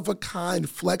one-of-a-kind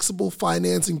flexible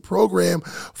financing program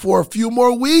for a few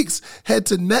more weeks. Head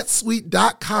to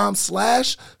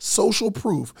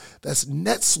netsuite.com/socialproof. That's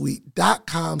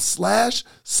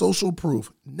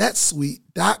netsuite.com/socialproof.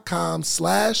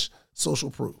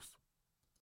 netsuite.com/socialproof.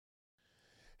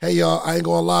 Hey, y'all, I ain't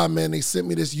gonna lie, man. They sent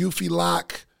me this Eufy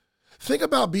lock. Think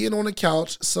about being on the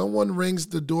couch. Someone rings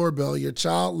the doorbell. Your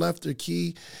child left their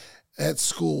key at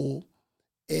school,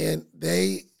 and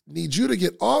they need you to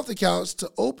get off the couch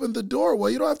to open the door. Well,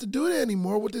 you don't have to do that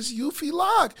anymore with this Eufy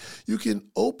lock. You can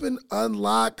open,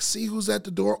 unlock, see who's at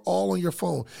the door all on your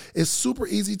phone. It's super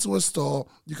easy to install.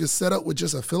 You can set up with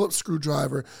just a Phillips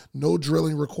screwdriver, no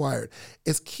drilling required.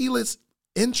 It's keyless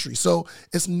entry, so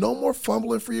it's no more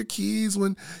fumbling for your keys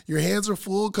when your hands are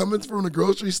full coming from the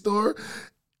grocery store.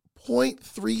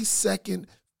 0.3 second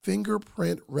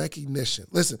fingerprint recognition.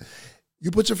 Listen,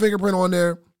 you put your fingerprint on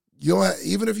there. You don't have,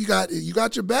 even if you got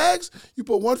your bags, you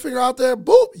put one finger out there,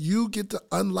 boop, you get to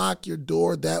unlock your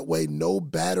door that way. No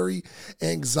battery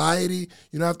anxiety.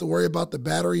 You don't have to worry about the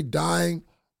battery dying.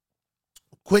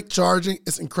 Quick charging,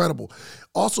 it's incredible.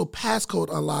 Also, passcode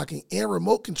unlocking and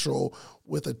remote control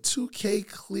with a 2K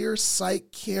clear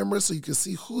sight camera so you can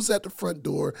see who's at the front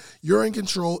door. You're in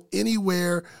control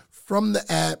anywhere from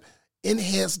the app.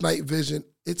 Enhanced night vision.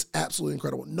 It's absolutely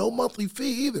incredible. No monthly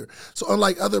fee either. So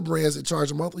unlike other brands that charge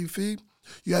a monthly fee,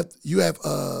 you have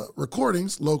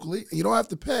recordings locally, and you don't have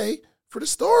to pay for the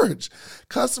storage.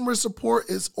 Customer support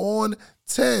is on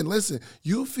 10. Listen,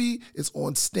 Eufy is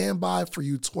on standby for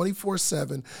you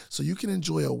 24/7, so you can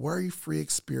enjoy a worry-free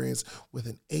experience with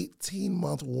an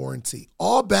 18-month warranty,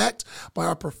 all backed by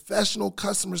our professional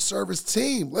customer service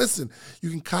team. Listen, you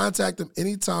can contact them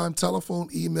anytime, telephone,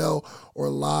 email, or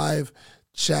live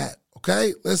chat.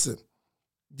 Okay, listen,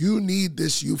 you need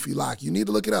this Eufy lock. You need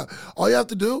to look it up. All you have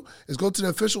to do is go to the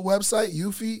official website,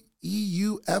 Eufy,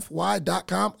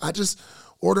 EUFY.com. I just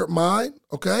ordered mine,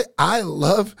 okay? I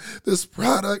love this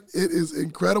product. It is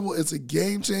incredible. It's a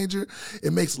game changer.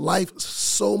 It makes life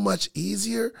so much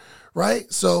easier,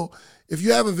 right? So if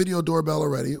you have a video doorbell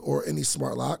already or any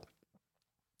smart lock,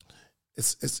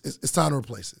 it's time to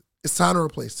replace it. It's time to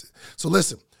replace it. So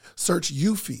listen, search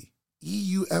Eufy,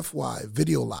 EUFY,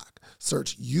 video lock.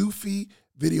 Search Eufy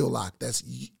Video Lock. That's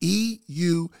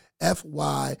EUFY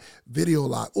Video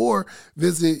Lock. Or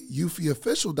visit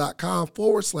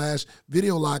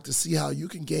eufyofficial.com/video lock to see how you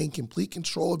can gain complete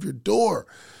control of your door.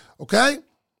 Okay?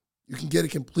 You can get a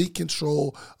complete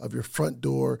control of your front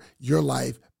door, your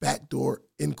life, back door.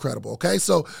 Incredible. Okay?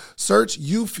 So search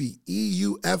Eufy,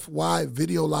 EUFY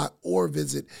Video Lock, or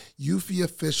visit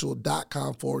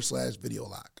eufyofficial.com/video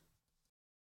lock.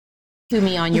 To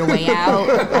me on your way out,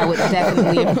 I would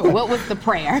definitely. What was the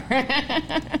prayer?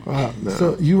 No.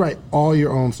 So you write all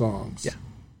your own songs. Yeah.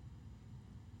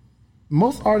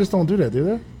 Most artists don't do that, do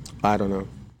they? I don't know.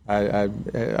 I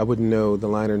wouldn't know the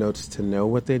liner notes to know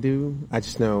what they do. I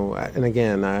just know, and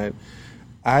again,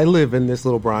 I live in this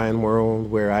little Brian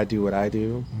world where I do what I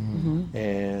do,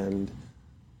 and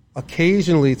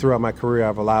occasionally throughout my career,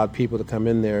 I've allowed people to come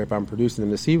in there if I'm producing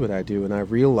them to see what I do, and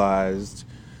I've realized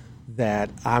that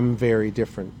I'm very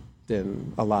different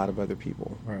than a lot of other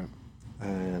people. Right.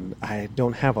 And I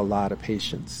don't have a lot of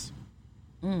patience.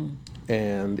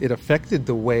 And it affected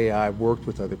the way I worked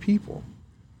with other people.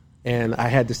 And I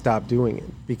had to stop doing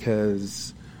it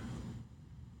because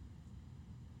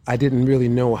I didn't really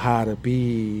know how to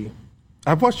be.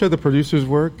 I've watched other producers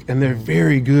work, and they're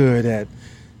very good at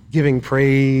giving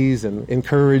praise and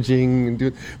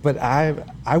encouraging, but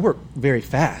I work very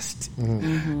fast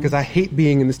because I hate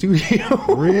being in the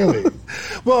studio. Really?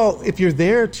 Well, if you're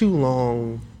there too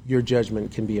long, your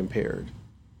judgment can be impaired.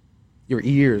 Your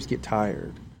ears get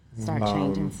tired. Start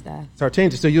changing stuff. So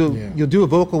you'll do a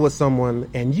vocal with someone,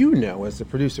 and as a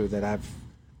producer that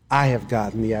I have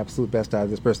gotten the absolute best out of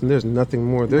this person. There's nothing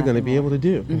more they're going to be able to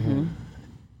do. Mm-hmm.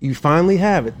 You finally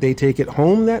have it. They take it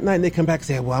home that night and they come back and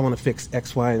say, well, I want to fix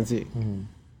X, Y, and Z. Mm-hmm.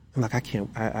 I'm like, I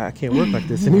can't work like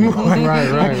this anymore.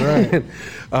 right.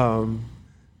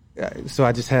 So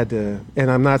I just had to, and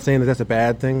I'm not saying that that's a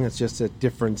bad thing. It's just a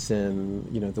difference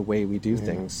in, the way we do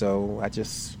things. So I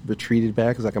just retreated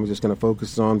back. It's like I'm just going to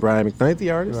focus on Brian McKnight,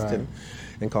 the artist,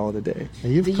 and call it a day.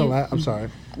 And I'm sorry.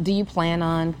 Do you plan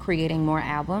on creating more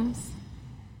albums?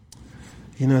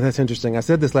 That's interesting. I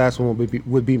said this last one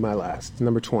would be my last,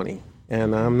 number 20.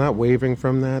 And I'm not wavering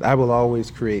from that. I will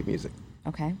always create music.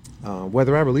 Okay.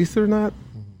 Whether I release it or not,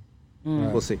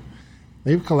 we'll see.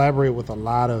 You've collaborated with a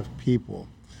lot of people.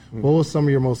 What were some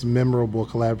of your most memorable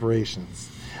collaborations?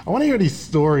 I want to hear these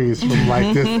stories from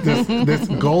like this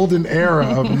golden era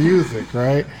of music,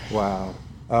 right? Wow.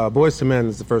 Boyz II Men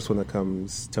is the first one that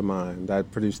comes to mind. I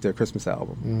produced their Christmas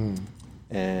album.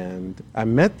 And I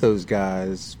met those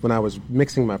guys when I was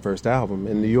mixing my first album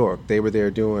in New York. They were there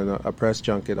doing a press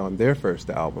junket on their first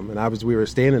album. And we were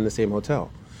staying in the same hotel.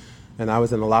 And I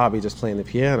was in the lobby just playing the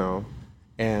piano.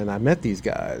 And I met these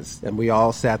guys, and we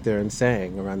all sat there and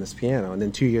sang around this piano. And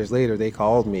then 2 years later, they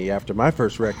called me after my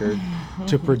first record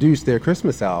to produce their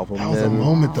Christmas album. That was a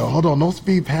moment, though. Hold on, don't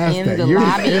speed past that. You're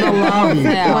in the lobby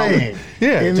playing.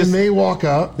 Yeah, and then they walk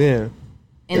up. Yeah.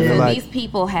 And so these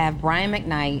people have Brian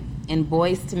McKnight and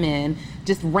Boyz II Men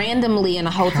just randomly in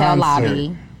a hotel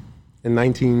lobby. In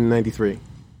 1993.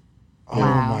 Oh,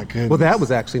 my goodness. Well, that was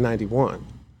actually 91.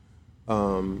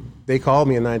 They called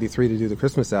me in 93 to do the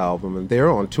Christmas album, and they're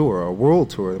on tour, a world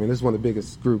tour. I mean, this is one of the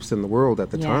biggest groups in the world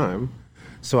at the time.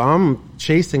 So I'm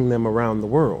chasing them around the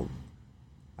world.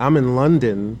 I'm in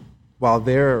London while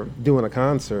they're doing a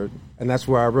concert, and that's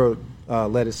where I wrote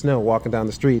Let It Snow, walking down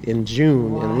the street in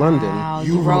June in London. Wow,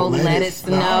 you wrote Let It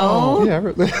Snow? Yeah, I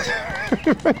wrote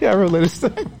Let It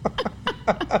Snow.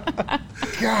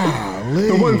 Golly.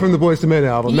 The one from the Boyz II Men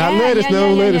album. Not Let It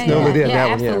Snow, Let It Snow. Yeah, that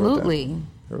one. absolutely.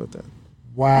 I wrote that.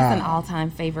 Wow. That's an all-time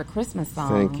favorite Christmas song.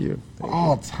 Thank you.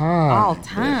 All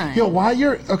time. Yo, while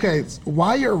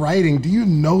you're writing, do you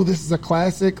know this is a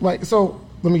classic? So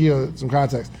let me give you some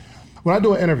context. When I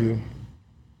do an interview,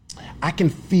 I can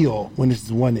feel when this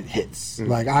is one that hits.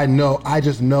 Like I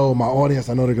just know my audience,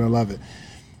 I know they're gonna love it.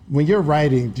 When you're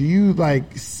writing, do you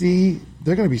see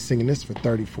they're gonna be singing this for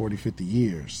 30, 40, 50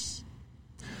 years?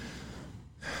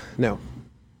 No.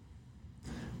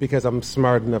 Because I'm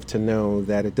smart enough to know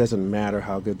that it doesn't matter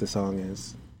how good the song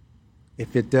is.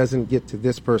 If it doesn't get to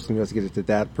this person, who has to get it to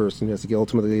that person, who has to get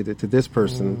ultimately get it to this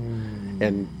person,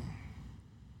 and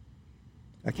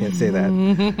I can't say that.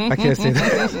 I can't say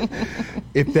that.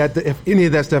 If any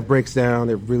of that stuff breaks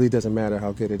down, it really doesn't matter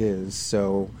how good it is.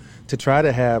 So to try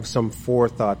to have some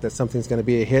forethought that something's going to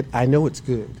be a hit, I know it's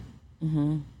good.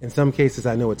 In some cases,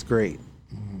 I know it's great.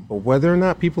 But whether or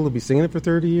not people will be singing it for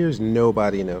 30 years,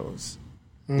 nobody knows.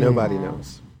 Nobody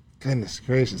knows. Goodness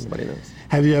gracious. Nobody knows.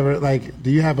 Have you ever,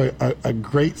 do you have a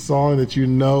great song that you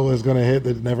know is going to hit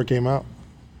that never came out?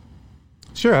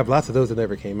 Sure, I have lots of those that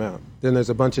never came out. Then there's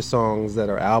a bunch of songs that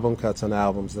are album cuts on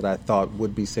albums that I thought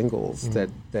would be singles that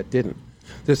didn't.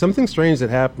 There's something strange that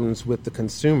happens with the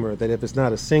consumer that if it's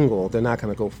not a single, they're not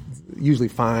going to usually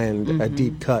find a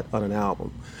deep cut on an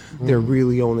album. They're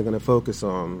really only going to focus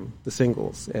on the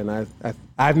singles. And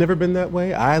I've never been that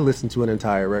way. I listen to an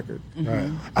entire record. Right.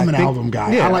 I'm an album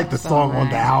guy. Yeah. I like the song on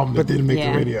the album that didn't make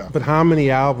the radio. But how many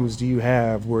albums do you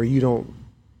have where you don't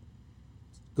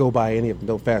go by any of them,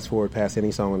 don't fast forward past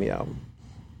any song on the album?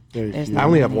 Very few. I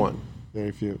only have one.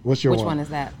 Very few. What's your one? Which one is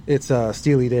that? It's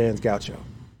Steely Dan's Gaucho.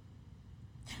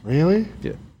 Really?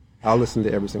 Yeah. I'll listen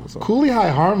to every single song. Cooley High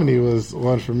Harmony was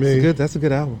one for me. That's a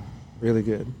good album. Really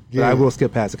good. Yeah. But I will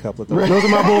skip past a couple of those. Those are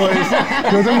my boys.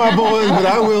 But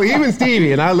I will. Even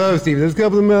Stevie, and I love Stevie. There's a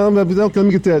couple of them. Let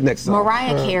me get to that next song.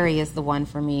 Mariah Carey is the one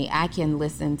for me. I can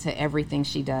listen to everything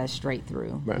she does straight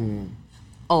through. Right.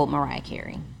 Old Mariah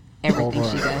Carey. Everything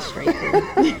she does straight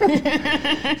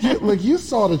through. You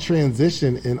saw the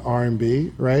transition in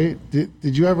R&B, right? Did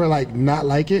you ever not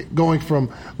like it, going from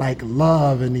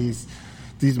love and these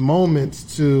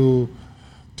moments to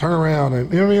turn around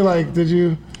and you know what I mean? Did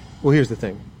you? Well, here's the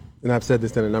thing, and I've said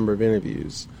this in a number of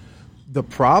interviews. The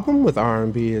problem with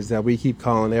R&B is that we keep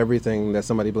calling everything that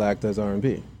somebody black does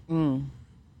R&B.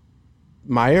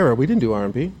 My era, we didn't do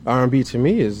R&B. R&B to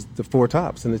me is the Four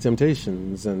Tops and the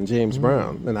Temptations and James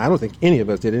Brown. And I don't think any of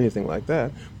us did anything like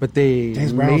that. But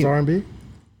James Brown's R&B?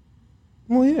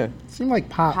 Well, yeah. It seemed like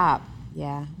pop. Pop,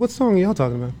 yeah. What song are y'all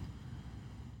talking about?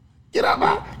 Get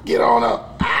up, get on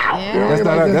up. Ow! Yeah.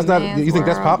 That's not. You think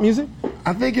that's pop music?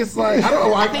 I think it's like, I don't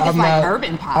know. I think it's like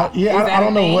urban pop. Yeah, Is that I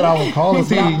don't a know thing? what I would call it.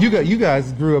 See, you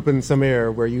guys grew up in some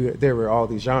era where there were all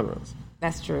these genres.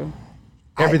 That's true.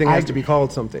 Everything has to be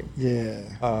called something.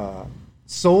 Yeah.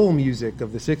 Soul music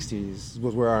of the 60s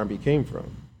was where R&B came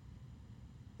from.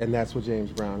 And that's what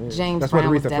James Brown is. James that's Brown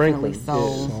what was Aretha definitely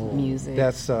Franklin soul is. music.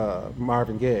 That's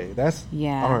Marvin Gaye. That's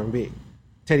Yeah. R&B.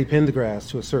 Teddy Pendergrass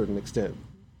to a certain extent.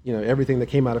 You know, everything that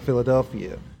came out of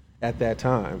Philadelphia at that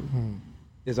time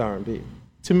is R&B,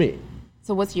 to me.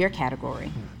 So what's your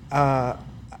category? I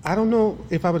don't know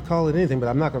if I would call it anything, but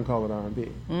I'm not going to call it R&B.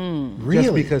 Really?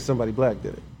 Just because somebody black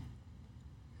did it.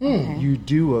 You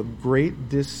do a great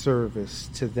disservice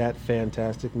to that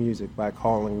fantastic music by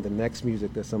calling the next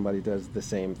music that somebody does the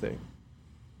same thing.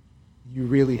 You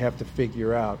really have to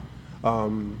figure out.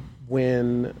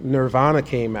 When Nirvana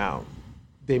came out,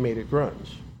 they made it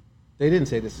grunge. They didn't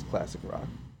say this is classic rock.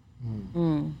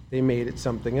 They made it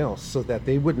something else so that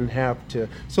they wouldn't have to,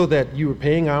 so that you were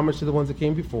paying homage to the ones that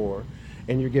came before,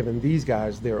 and you're giving these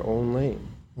guys their own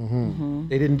lane.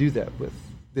 They didn't do that with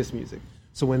this music.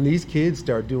 So when these kids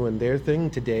start doing their thing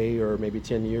today, or maybe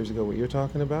 10 years ago, what you're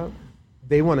talking about,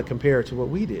 they want to compare it to what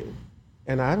we did.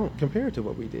 And I don't compare it to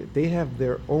what we did. They have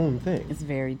their own thing. It's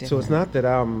very different. So it's not that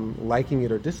I'm liking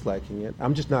it or disliking it.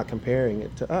 I'm just not comparing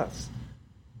it to us.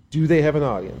 Do they have an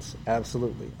audience?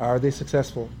 Absolutely. Are they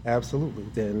successful? Absolutely.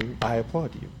 Then I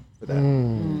applaud you for that.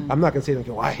 I'm not going to say to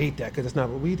them, I hate that because it's not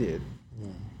what we did.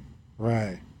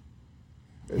 Right.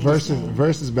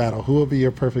 Versus battle. Who will be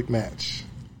your perfect match?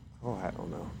 Oh, I don't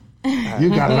know. You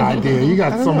got an idea. You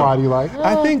got somebody like.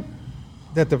 I think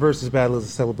that the versus battle is a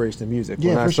celebration of music.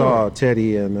 Yeah, when I for saw sure.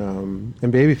 Teddy and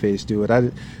Babyface do it,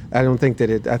 I don't think that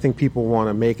it. I think people want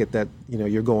to make it that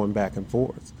you're going back and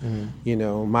forth. You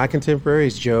know, my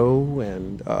contemporaries, Joe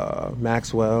and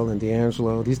Maxwell and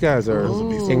D'Angelo. These guys are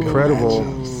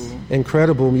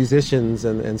incredible musicians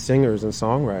and singers and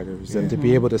songwriters, and to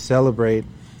be able to celebrate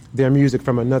their music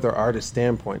from another artist's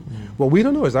standpoint. What we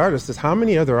don't know as artists is how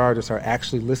many other artists are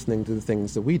actually listening to the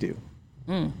things that we do.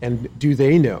 And do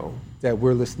they know that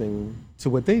we're listening to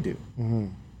what they do?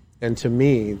 And to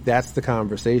me, that's the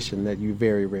conversation that you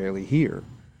very rarely hear.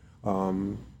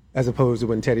 As opposed to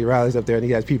when Teddy Riley's up there and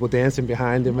he has people dancing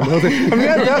behind him. And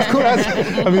that's cool.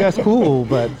 That's cool.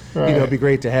 But it'd be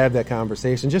great to have that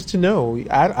conversation, just to know.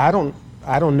 I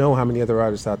don't know how many other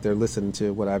artists out there listen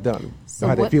to what I've done, So or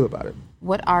how they what- feel about it.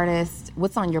 What artist,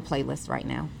 what's on your playlist right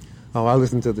now? Oh, I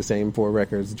listen to the same 4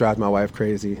 records. It drives my wife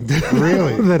crazy.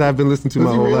 Really? That I've been listening to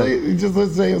my whole life. You just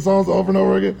listen to the same songs over and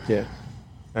over again? Yeah,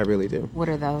 I really do. What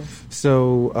are those?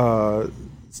 So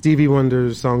Stevie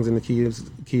Wonder's Songs in the Key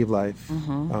of Life,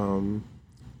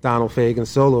 Donald Fagen's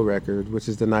solo record, which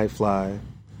is The Night Fly.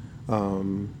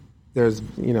 There's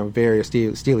various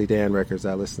Steely Dan records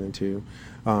I listen to.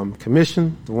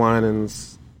 Commission, The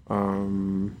Winans,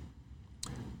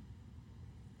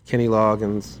 Kenny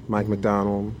Loggins, Mike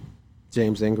McDonald,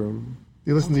 James Ingram.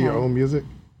 You listen to your own music?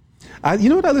 You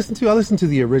know what I listen to? I listen to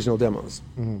the original demos.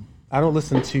 I don't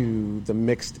listen to the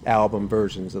mixed album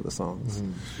versions of the songs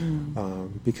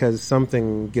because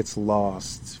something gets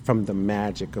lost from the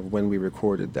magic of when we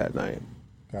recorded that night.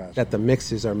 Gotcha. That the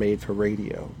mixes are made for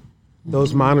radio.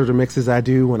 Those monitor mixes I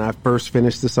do when I first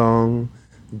finish the song,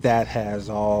 that has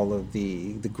all of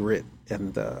the grit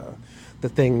and the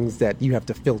things that you have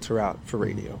to filter out for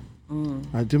radio.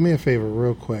 Do me a favor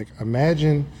real quick.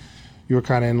 Imagine you were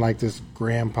kind of in like this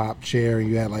grandpop chair and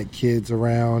you had like kids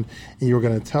around and you were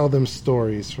going to tell them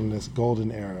stories from this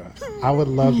golden era. I would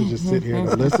love to just sit here and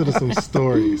listen to some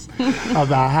stories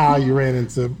about how you ran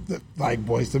into like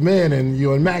Boyz II Men and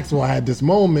you and Maxwell had this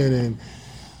moment,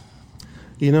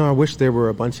 and I wish there were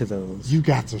a bunch of those. you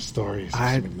got some stories.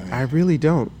 I really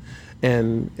don't.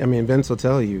 And I mean, Vince will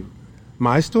tell you,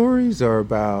 my stories are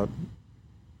about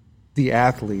the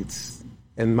athletes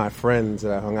and my friends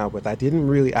that I hung out with. I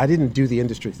didn't do the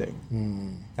industry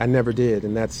thing. I never did.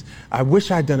 And I wish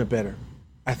I'd done it better.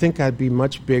 I think I'd be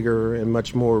much bigger and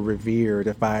much more revered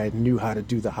if I knew how to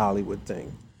do the Hollywood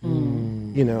thing.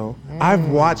 I've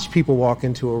watched people walk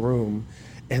into a room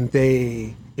and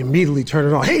they immediately turn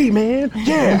it on. Hey, man,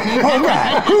 yeah, all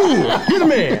right, cool, you're the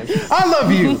man. I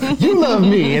love you, you love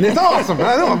me, and it's awesome.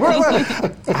 I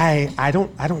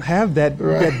don't have that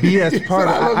BS part.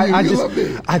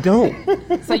 I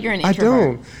don't. So you're an I introvert.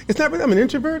 don't. It's not really. I'm an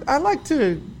introvert. I like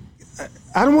to.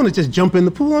 I don't want to just jump in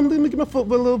the pool. Let me get my foot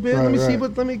wet a little bit. Right, let me see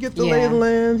right. let me get the Yeah. lay of the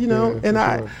land. And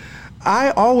for sure.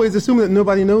 I always assume that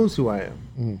nobody knows who I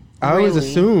am. I always Really?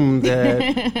 assume that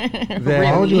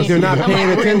Really? they're not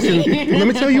paying attention. Let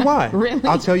me tell you why. Really?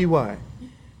 I'll tell you why.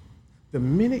 The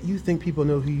minute you think people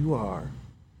know who you are,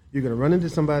 you're going to run into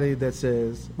somebody that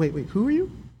says, wait, who are you?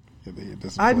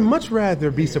 I'd much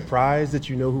rather be surprised that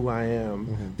you know who I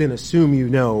am than assume you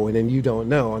know and then you don't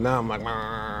know. And now I'm like,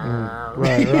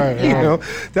 right. You know,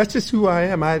 that's just who I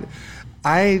am.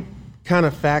 I kind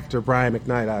of factor Brian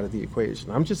McKnight out of the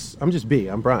equation. I'm just B.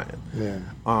 I'm Brian. Yeah.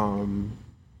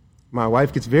 My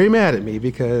wife gets very mad at me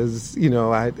because, you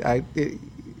know,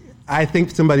 I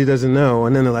think somebody doesn't know,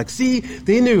 and then they're like, see,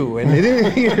 they knew, and they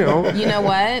didn't, you know. You know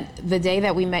what? The day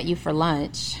that we met you for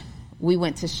lunch, we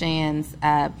went to Shan's.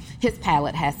 His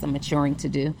palate has some maturing to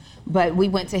do, but we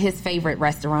went to his favorite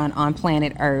restaurant on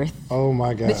planet Earth. Oh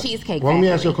my God! The Cheesecake Well, let me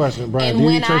Factory. ask you a question, Brian. And Do you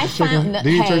when eat church's chicken?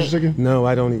 Do you eat church's chicken? No,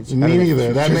 I don't eat. Me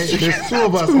neither. There's two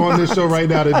of us on this show right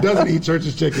now that doesn't eat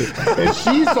church's chicken, and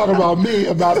she's talking about me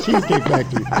about Cheesecake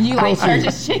Factory. You like Proceed.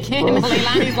 Church's chicken?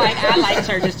 Leilani's like, I like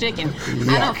Church's chicken.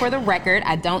 I don't. For the record,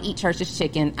 I don't eat Church's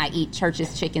chicken. I eat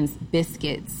Church's chicken's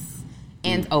biscuits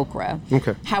and okra.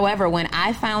 Okay. However, when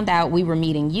I found out we were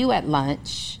meeting you at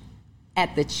lunch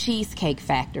at the Cheesecake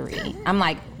Factory, I'm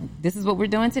like, this is what we're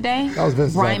doing today? That was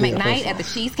Vince's Brian idea, McKnight first. at the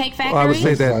Cheesecake Factory? Well, I would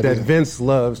say that idea. Vince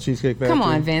loves Cheesecake Factory. Come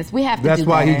on, Vince. We have to That's do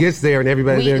why better. he gets there and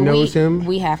everybody there knows him.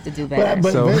 We have to do better.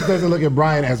 But So- Vince doesn't look at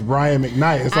Brian as Brian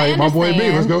McKnight. It's I like, my boy B,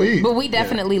 understand, let's go eat. But we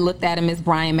definitely looked at him as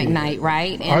Brian McKnight,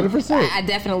 right? And 100%. I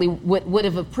definitely would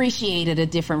have appreciated a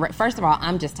different... First of all,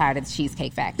 I'm just tired of the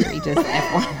Cheesecake Factory. Just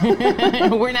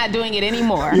FYI. We're not doing it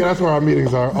anymore. Yeah, that's where our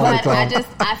meetings are all the But time.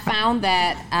 I found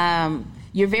that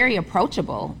you're very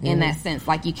approachable in that sense.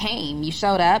 Like, you came, you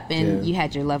showed up, and you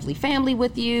had your lovely family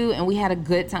with you, and we had a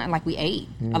good time. Like, we ate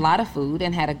a lot of food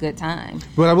and had a good time.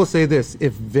 But I will say this: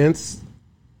 if Vince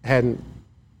hadn't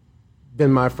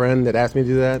been my friend that asked me to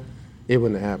do that, it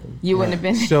wouldn't have happened. You wouldn't have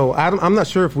been... So I'm not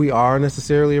sure if we are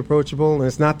necessarily approachable, and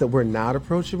it's not that we're not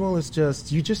approachable. It's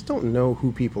just you just don't know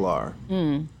who people are.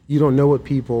 You don't know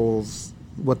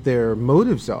what their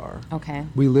motives are. Okay.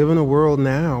 We live in a world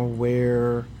now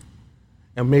where,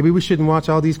 and maybe we shouldn't watch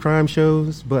all these crime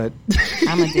shows, but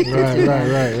I'm addicted to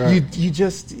that. Right. you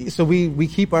just so we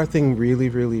keep our thing really,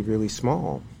 really, really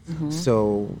small.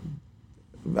 So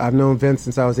I've known Vince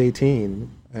since I was 18.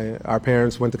 Our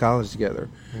parents went to college together,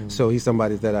 so he's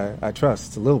somebody that I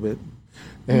trust a little bit.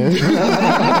 And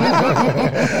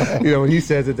you know, when he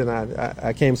says it, then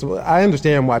I came. So I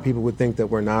understand why people would think that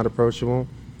we're not approachable,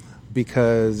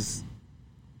 because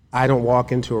I don't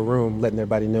walk into a room letting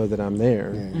everybody know that I'm there,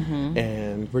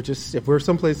 and we're just, if we're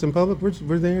someplace in public,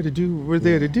 we're there to do. We're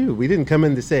there to do. We didn't come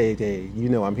in to say, "Hey, you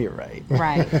know I'm here, right?"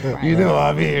 Right. You know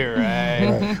I'm here,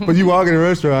 right? But you walk in a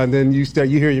restaurant, then you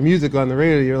hear your music on the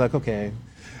radio. You're like, okay,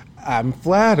 I'm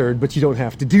flattered, but you don't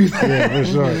have to do that. Yeah, for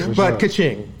sure. But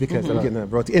ka-ching, because I'm getting that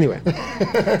royalty. Anyway,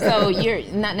 So you're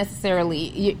not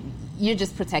necessarily... You're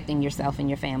just protecting yourself and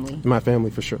your family. my family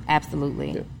for sure.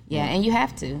 Absolutely. Yeah, and you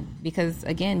have to, because,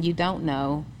 again, you don't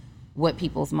know what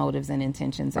people's motives and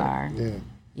intentions are. Yeah.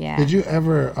 Yeah. Did you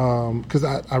ever, because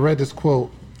I read this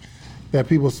quote that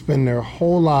people spend their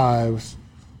whole lives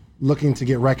looking to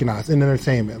get recognized in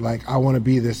entertainment. Like, I want to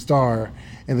be this star.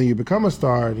 And then you become a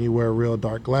star and you wear real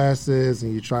dark glasses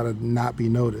and you try to not be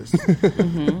noticed.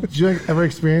 Did you ever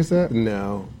experience that?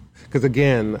 No, because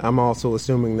again, I'm also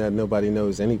assuming that nobody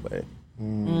knows anyway.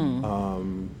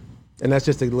 And that's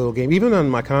just a little game. Even on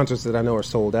my concerts that I know are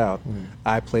sold out,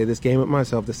 I play this game with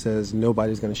myself that says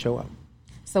nobody's going to show up.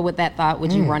 So with that thought,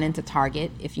 would you run into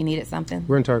Target if you needed something?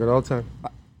 We're in Target all the time.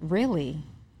 Really?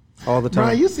 All the time.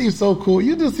 Brian, you seem so cool.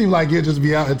 You just seem like you'd just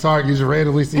be out at Target, you just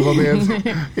randomly see my man's. You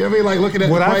know what I mean? Like looking at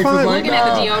What the I prices, find- like, Looking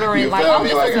at the deodorant, you like, feel oh, me?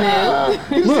 this is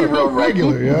new. You just seem real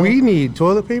regular. Yeah? We need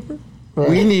toilet paper.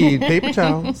 We need paper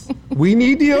towels. We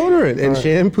need deodorant and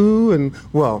shampoo. And,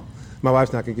 well, my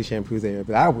wife's not going to get shampoo there,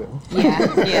 but I will.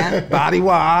 Yeah. Body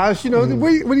wash, you know, what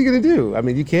are you going to do? I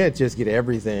mean, you can't just get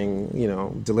everything, you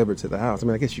know, delivered to the house. I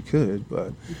mean, I guess you could,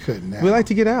 but You couldn't now. we like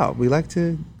to get out. We like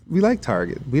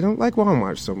Target. We don't like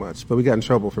Walmart so much, but we got in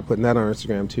trouble for putting that on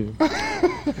Instagram too.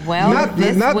 Well,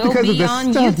 this will because be of the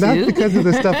on stuff, YouTube. not because of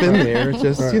the stuff in there. It's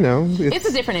just, you know, It's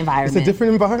a different environment. It's a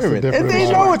different environment. different And they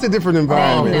environment. know it's a different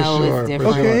environment. They know For sure, it's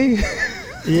for different.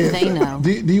 Okay. Yeah. They know.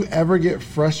 Do you ever get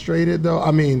frustrated though? I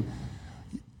mean,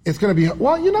 it's going to be,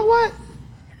 well, you know what?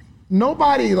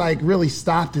 Nobody like really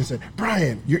stopped and said,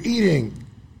 Brian, you're eating.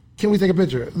 Can we take a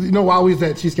picture? You know, while we was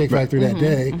at Cheesecake Factory that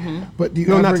day. But do you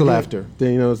No, ever not to get- laughter.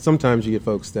 You know, sometimes you get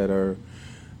folks that are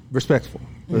respectful,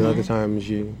 and other times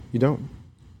you don't.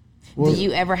 Do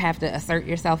you ever have to assert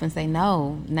yourself and say,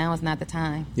 no, now is not the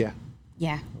time? Yeah,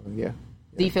 Yeah. yeah.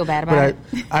 Do you feel bad about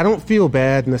But it? I don't feel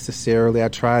bad necessarily. I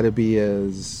try to be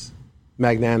as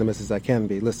magnanimous as I can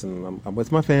be. Listen, I'm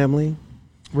with my family.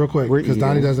 Real quick, We're because eating.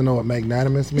 Donnie doesn't know what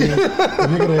magnanimous means. If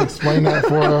you're going to explain that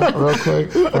for her real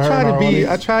quick.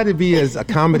 I try to be as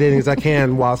accommodating as I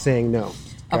can while saying no.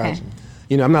 Okay. Gotcha.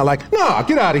 You know, I'm not like, no,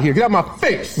 get out of here, get out of my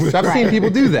face. I've seen people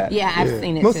do that. Yeah, I've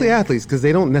seen it Mostly too. athletes, because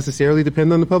they don't necessarily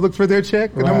depend on the public for their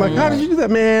check. And I'm like, how did you do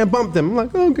that, man? Bump them. I'm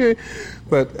like, okay.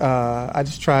 But I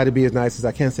just try to be as nice as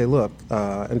I can. Say, look,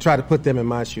 and try to put them in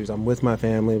my shoes. I'm with my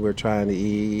family. We're trying to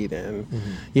eat. And,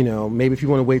 you know, maybe if you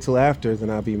want to wait till after, then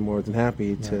I'll be more than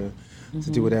happy to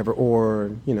do whatever.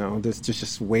 Or, you know, there's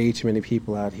just way too many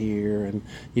people out here. And,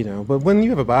 you know, but when you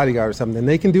have a bodyguard or something, then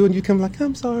they can do it. And you come like,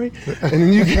 I'm sorry. And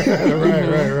then you can,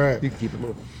 Right. you can keep it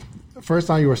moving. First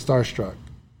time you were starstruck.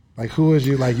 Like, who was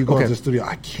you? Like, you go Okay. into the studio,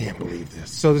 I can't believe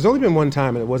this. So there's only been one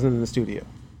time, and it wasn't in the studio.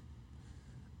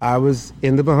 I was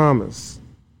in the Bahamas,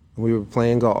 and we were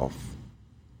playing golf.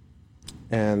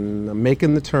 And I'm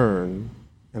making the turn,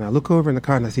 and I look over in the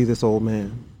car, and I see this old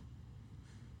man.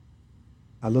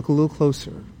 I look a little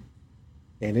closer,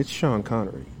 and it's Sean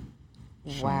Connery.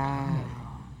 Wow.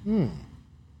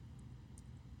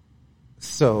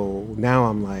 So now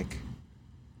I'm like,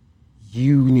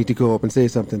 you need to go up and say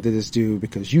something to this dude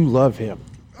because you love him.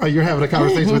 Oh, you're having a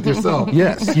conversation with yourself.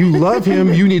 Yes, you love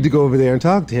him. You need to go over there and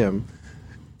talk to him.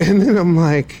 And then I'm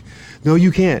like, no,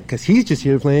 you can't, because he's just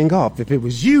here playing golf. If it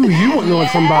was you, you wouldn't want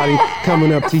somebody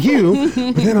coming up to you.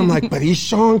 But then I'm like, but he's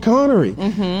Sean Connery.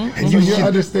 And So you're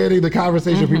understanding the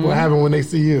conversation people are having when they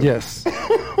see you. Yes.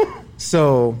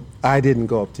 So I didn't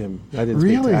go up to him. I didn't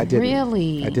speak to Really? him. I didn't.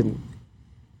 Really? I didn't.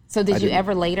 So did you didn't.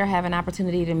 ever later have an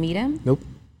opportunity to meet him? Nope.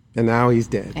 And now he's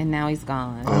dead. And now he's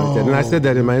gone. Now he's dead. And I said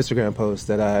that in my Instagram post,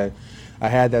 that I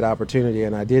had that opportunity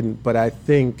and I didn't. But I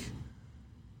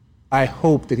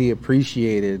hope that he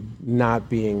appreciated not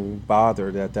being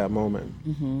bothered at that moment.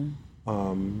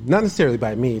 Not necessarily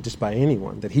by me, just by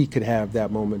anyone, that he could have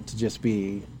that moment to just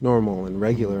be normal and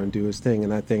regular and do his thing.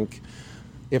 And I think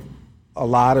if a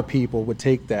lot of people would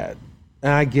take that,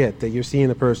 and I get that you're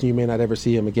seeing a person, you may not ever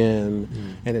see him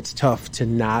again, and it's tough to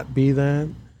not be that.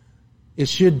 It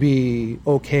should be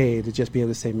okay to just be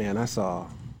able to say, man, it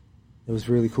was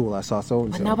really cool. I saw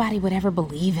so-and-so. But nobody would ever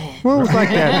believe it. Well, it was like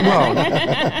that.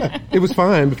 Well, it was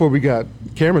fine before we got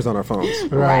cameras on our phones.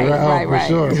 Right. For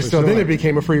sure. So then it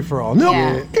became a free-for-all. No,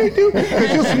 Yeah. can't do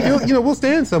it. 'Cause we'll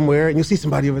stand somewhere and you'll see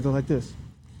somebody over there like this.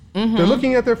 They're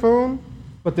looking at their phone,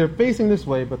 but they're facing this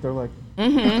way, but they're like,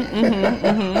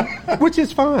 which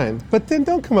is fine. But then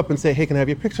don't come up and say, hey, can I have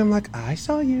your picture? I'm like, I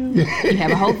saw you. You have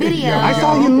a whole video. I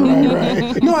saw you.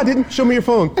 Right. No, I didn't. Show me your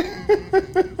phone.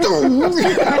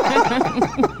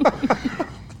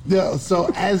 Yeah, so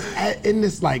in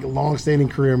this like long-standing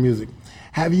career in music,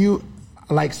 have you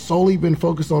like solely been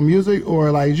focused on music, or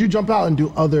like did you jump out and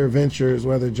do other ventures,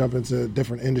 whether jump into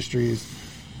different industries?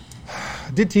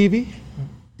 Did TV,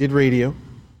 did radio.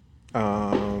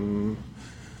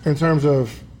 In terms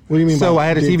of, what do you mean So by I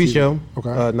had a did TV show,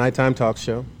 Okay. a nighttime talk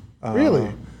show. Really?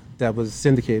 That was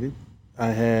syndicated. I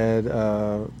had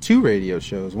 2 radio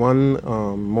shows, one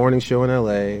morning show in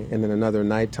LA, and then another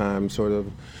nighttime sort of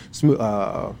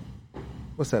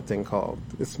what's that thing called?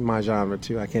 It's my genre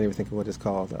too. I can't even think of what it's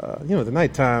called. The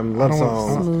nighttime love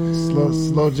songs.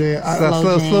 Slow jam.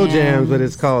 Slow jams, but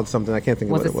it's called something. I can't think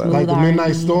of Was what it it was. Smooth Like the R&B?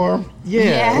 Midnight Storm.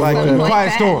 Yeah, like something the like Quiet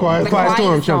that. Storm. Quiet The Quiet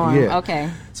Storm. Storm. Yeah.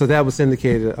 Okay. So that was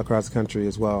syndicated across the country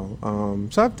as well.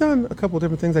 So I've done a couple of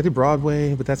different things. I did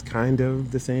Broadway, but that's kind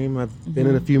of the same. I've been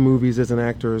in a few movies as an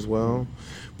actor as well.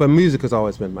 But music has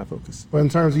always been my focus. But in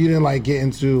terms of, you didn't like get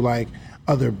into like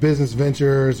other business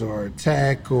ventures or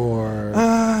tech or.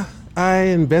 I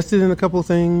invested in a couple of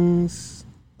things.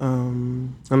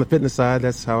 On the fitness side,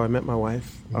 that's how I met my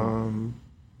wife. And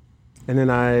then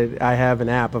I have an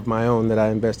app of my own that I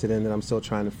invested in that I'm still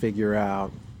trying to figure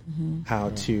out how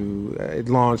to. It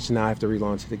launched, and now I have to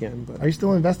relaunch it again. But Are you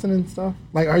still investing in stuff?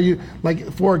 Like, are you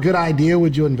like for a good idea?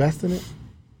 Would you invest in it?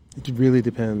 it really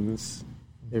depends.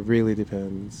 It really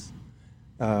depends.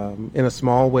 In a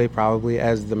small way, probably.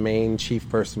 As the main chief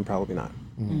person, probably not.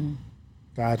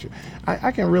 Gotcha.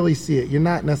 I can really see it. You're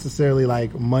not necessarily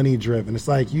like money driven. It's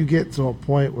like you get to a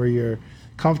point where you're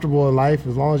comfortable in life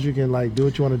as long as you can like do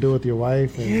what you want to do with your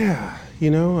wife. And Yeah,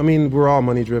 I mean, we're all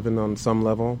money driven on some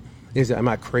level. Am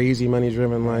I crazy money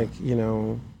driven? Like,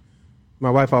 my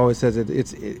wife always says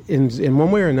it's in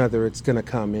one way or another, it's going to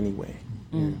come anyway.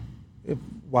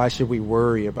 Why should we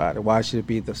worry about it? Why should it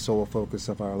be the sole focus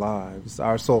of our lives?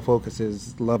 Our sole focus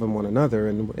is loving one another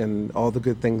and all the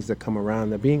good things that come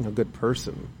around. That being a good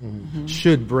person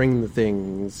should bring the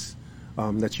things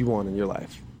that you want in your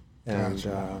life. And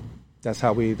that's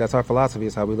our philosophy,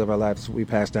 is how we live our lives. We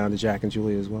pass down to Jack and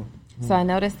Julia as well. So I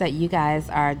noticed that you guys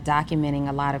are documenting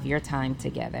a lot of your time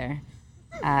together.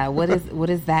 What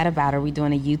is that about? Are we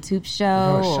doing a YouTube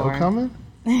show? A show coming?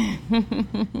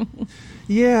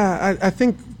 Yeah, I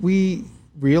think we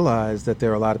realize that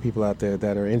there are a lot of people out there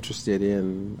that are interested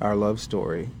in our love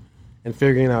story, and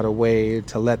figuring out a way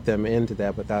to let them into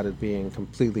that without it being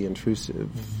completely intrusive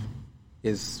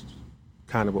is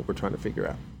kind of what we're trying to figure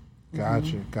out.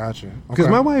 Gotcha. Because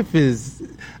my wife is,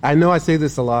 I know I say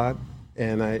this a lot,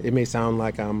 and it may sound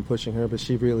like I'm pushing her, but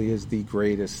she really is the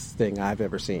greatest thing I've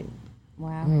ever seen.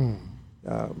 Wow.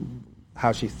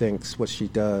 How she thinks, what she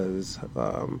does,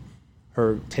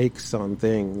 her takes on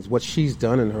things, what she's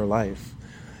done in her life.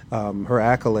 Her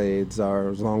accolades are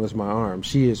as long as my arm.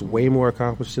 She is way more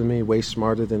accomplished than me, way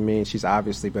smarter than me, and she's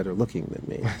obviously better looking than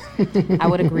me. I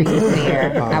would agree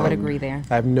there. I would agree there.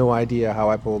 I have no idea how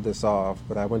I pulled this off,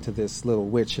 but I went to this little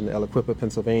witch in El Equipa,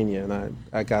 Pennsylvania, and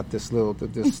I got this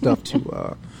stuff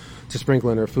to sprinkle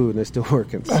in her food, and it's still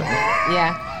working. So.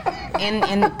 Yeah.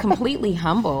 And completely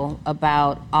humble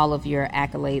about all of your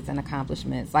accolades and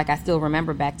accomplishments. Like, I still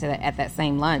remember back to at that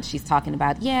same lunch, she's talking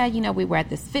about, we were at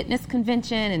this fitness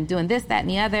convention and doing this, that, and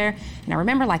the other. And I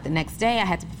remember, like, the next day I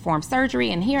had to perform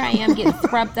surgery, and here I am getting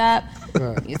scrubbed up.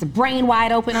 It's a brain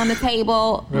wide open on the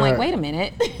table. I'm like, wait a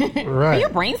minute. Are you a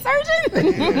brain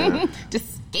surgeon?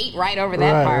 Just skate right over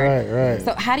that part. Right.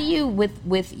 So how do you,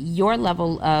 with your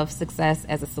level of success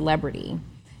as a celebrity,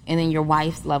 and then your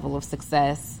wife's level of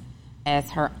success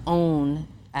as her own,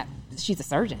 she's a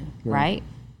surgeon, right?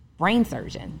 Brain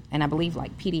surgeon, and I believe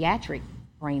like pediatric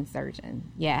brain surgeon.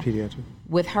 Yeah. Pediatric.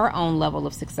 With her own level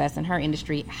of success in her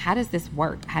industry, how does this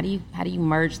work? How do you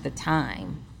merge the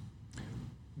time?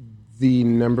 The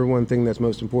number one thing that's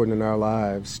most important in our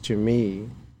lives, to me,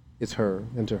 is her,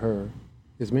 and to her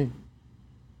is me.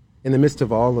 In the midst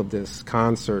of all of this,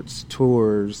 concerts,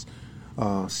 tours,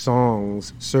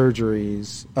 songs,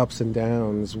 surgeries, ups and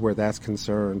downs where that's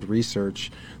concerned,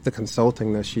 research, the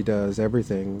consulting that she does,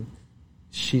 everything,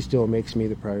 she still makes me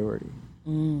the priority.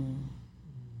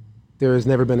 There has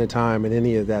never been a time in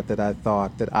any of that I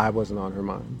thought that I wasn't on her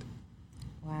mind.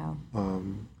 Wow.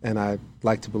 And I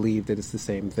like to believe that it's the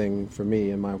same thing for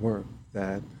me in my work,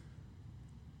 that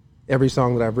every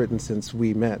song that I've written since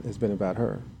we met has been about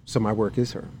her. So my work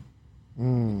is her.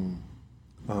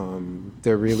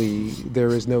 There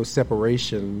is no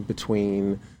separation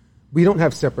between, we don't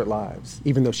have separate lives,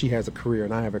 even though she has a career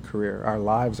and I have a career. Our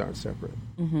lives aren't separate.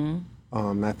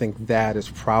 I think that is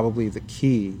probably the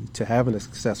key to having a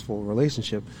successful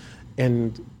relationship.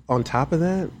 And on top of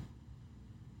that,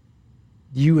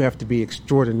 you have to be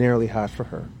extraordinarily hot for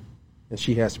her, and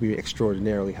she has to be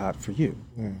extraordinarily hot for you.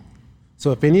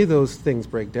 So if any of those things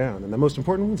break down, and the most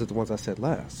important ones are the ones I said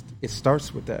last, it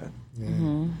starts with that.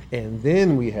 And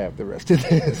then we have the rest of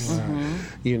this,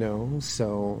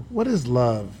 so. What is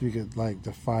love? You could,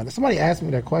 define it. Somebody asked me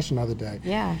that question the other day.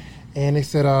 Yeah. And they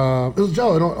said, it was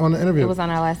Joe on the interview. It was on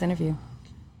our last interview.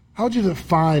 How would you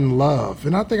define love?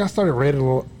 And I think I started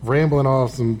rambling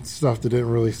off some stuff that didn't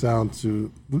really sound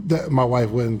that my wife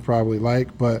wouldn't probably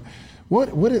like. But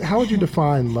how would you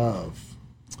define love?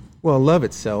 Well, love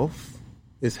itself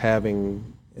is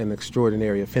having an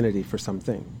extraordinary affinity for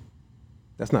something.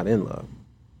 That's not in love.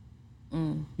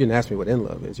 You didn't ask me what in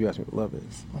love is. You asked me what love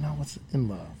is. Well, now what's in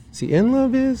love? See, in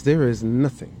love is there is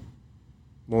nothing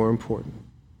more important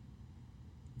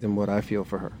than what I feel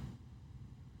for her.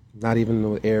 Not even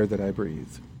the air that I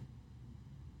breathe.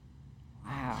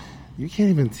 Wow. You can't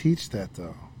even teach that,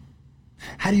 though.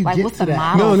 How do you get what's to the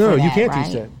that? model No, for you that, can't right?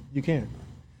 teach that. You can't.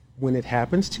 When it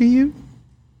happens to you,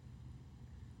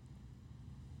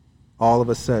 all of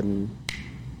a sudden,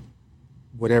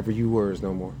 whatever you were is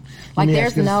no more. Like, me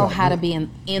there's ask you no something. how to be an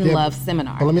in-love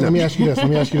seminar. But let me ask you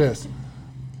this.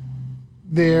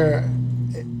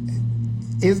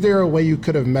 Is there a way you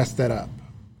could have messed that up?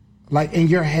 Like, in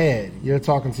your head, you're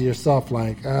talking to yourself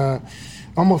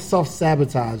almost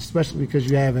self-sabotage, especially because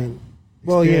you haven't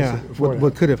experienced it before.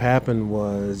 What could have happened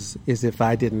is if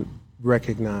I didn't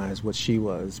recognize what she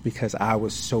was, because I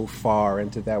was so far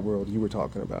into that world you were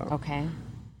talking about. Okay.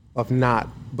 Of not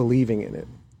believing in it.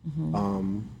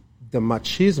 The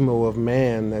machismo of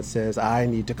man that says, I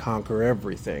need to conquer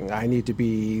everything. I need to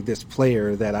be this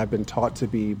player that I've been taught to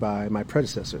be by my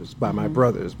predecessors, by my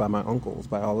brothers, by my uncles,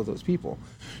 by all of those people.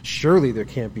 Surely there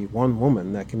can't be one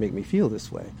woman that can make me feel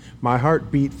this way. My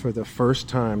heart beat for the first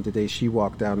time the day she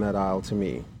walked down that aisle to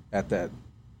me at that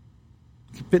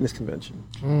fitness convention.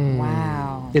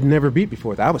 Wow. It never beat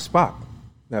before that. I was Spock.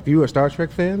 Now, if you were a Star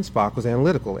Trek fan, Spock was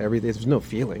analytical. There's no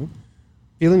feeling.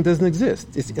 Feeling doesn't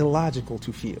exist. It's illogical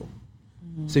to feel.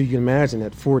 So you can imagine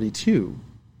at 42,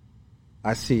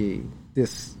 I see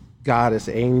this goddess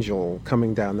angel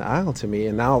coming down the aisle to me,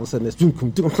 and now all of a sudden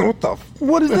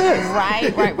what is this?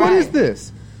 Right. What is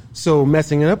this? So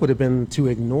messing it up would have been to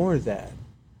ignore that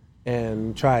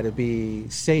and try to be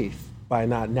safe by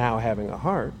not now having a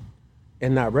heart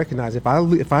and not recognize if I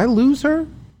lose her,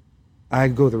 I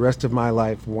go the rest of my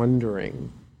life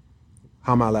wondering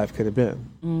how my life could have been.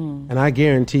 And I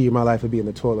guarantee you my life would be in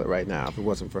the toilet right now if it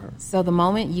wasn't for her. So the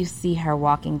moment you see her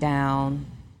walking down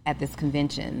at this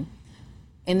convention,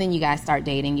 and then you guys start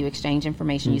dating, you exchange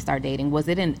information, you start dating, was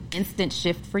it an instant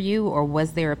shift for you, or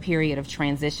was there a period of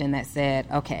transition that said,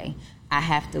 okay, I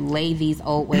have to lay these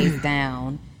old ways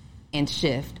down and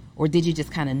shift? Or did you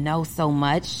just kind of know so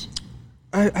much?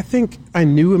 I think I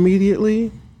knew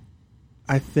immediately.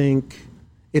 I think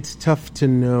it's tough to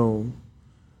know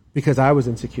because I was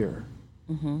insecure.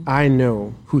 I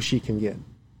know who she can get,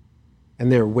 and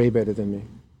they're way better than me.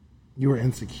 You were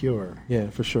insecure. Yeah,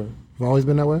 for sure. You've always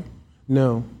been that way?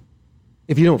 No.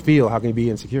 If you don't feel, how can you be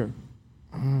insecure?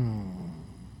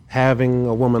 Having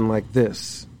a woman like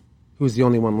this, who's the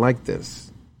only one like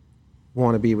this,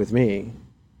 want to be with me,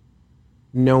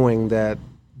 knowing that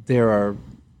there are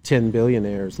 10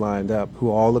 billionaires lined up who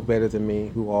all look better than me,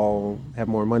 who all have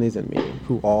more money than me,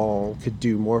 who all could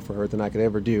do more for her than I could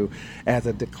ever do as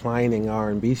a declining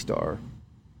R&B star.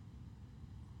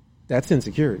 That's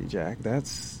insecurity, Jack.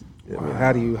 That's I mean,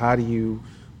 how do you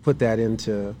put that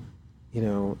into,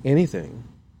 anything?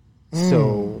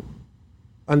 So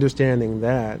understanding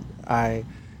that, I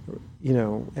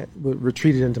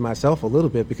retreated into myself a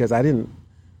little bit because I didn't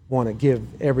want to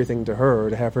give everything to her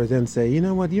to have her then say, you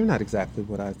know what, you're not exactly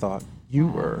what I thought you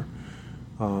were.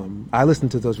 I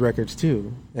listened to those records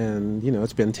too, and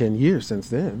it's been 10 years since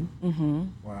then.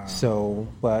 Wow. So,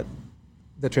 but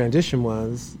the transition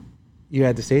was, you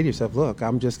had to say to yourself, look,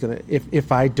 I'm just gonna,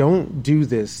 if I don't do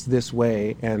this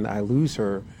way and I lose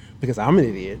her because I'm an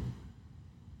idiot,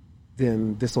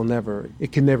 then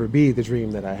it can never be the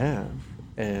dream that I have.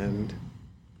 And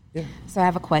yeah. So I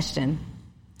have a question.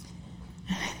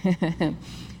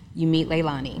 You meet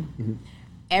Leilani.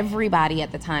 Everybody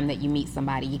at the time that you meet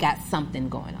somebody, you got something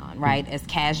going on, right? As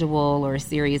casual or as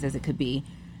serious as it could be.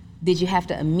 Did you have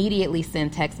to immediately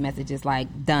send text messages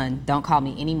like, done, don't call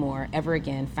me anymore, ever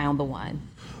again, found the one?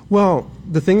 Well,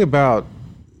 the thing about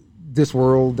this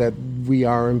world that we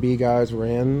R&B guys were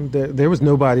in, there was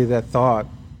nobody that thought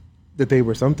that they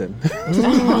were something.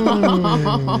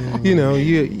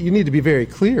 You need to be very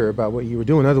clear about what you were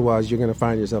doing. Otherwise, you're going to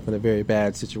find yourself in a very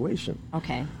bad situation.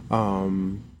 Okay.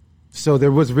 So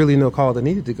there was really no call that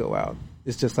needed to go out.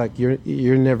 It's just like, you're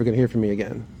never going to hear from me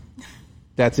again.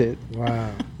 That's it.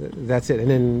 Wow. That's it. And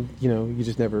then, you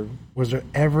just never... Was there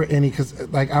ever any... Because,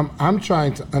 I'm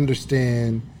trying to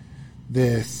understand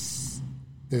this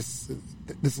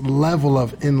level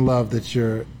of in love that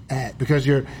you're at. Because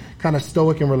you're kind of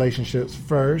stoic in relationships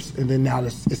first, and then now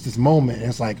it's this moment, and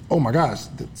it's like, oh my gosh,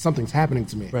 something's happening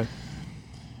to me. Right.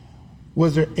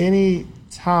 Was there any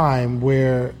time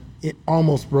where it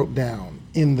almost broke down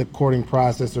in the courting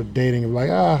process or dating? Like,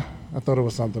 I thought it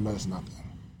was something, but it's nothing.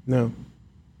 No.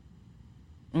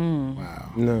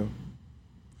 Wow.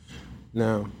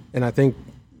 No. And I think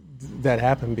that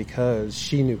happened because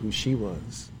she knew who she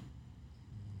was.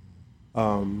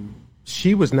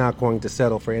 She was not going to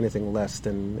settle for anything less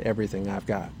than everything I've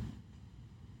got.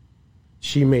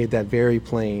 She made that very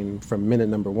plain from minute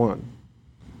number one.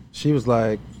 She was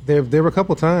like, there were a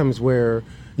couple times where,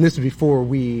 and this was before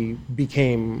we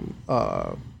became,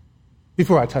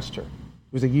 before I touched her.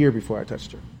 It was a year before I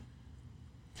touched her.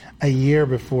 A year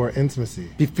before intimacy.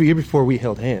 A year before we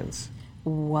held hands.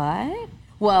 What?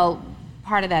 Well,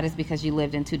 part of that is because you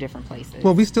lived in two different places.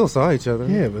 We still saw each other.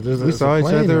 Yeah, but we saw each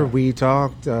other. We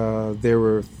talked. There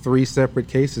were 3 separate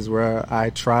cases where I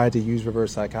tried to use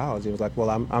reverse psychology. It was like, well,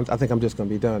 I think I'm just going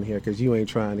to be done here because you ain't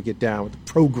trying to get down with the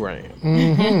program.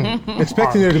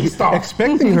 Expecting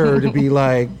her to be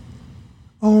like,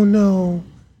 oh no,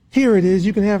 here it is.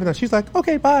 You can have it now. She's like,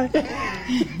 okay, bye.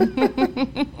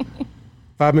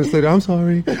 5 minutes later, I'm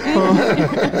sorry. I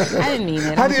didn't mean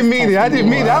it. I didn't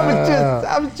mean it.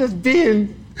 I was just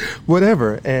being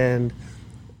whatever. And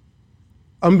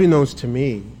unbeknownst to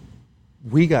me,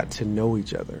 we got to know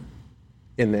each other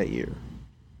in that year.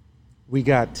 We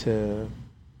got to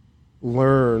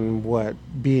learn what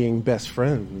being best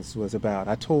friends was about.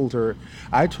 I told her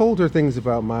things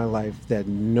about my life that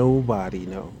nobody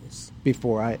knows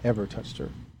before I ever touched her.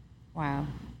 Wow.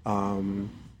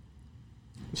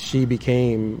 She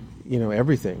became,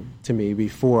 everything to me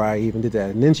before I even did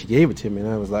that. And then she gave it to me, and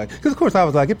I was like, because of course I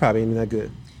was like, it probably ain't that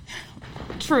good.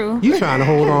 True. You trying to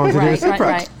hold on to this.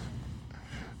 Right.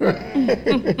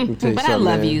 But I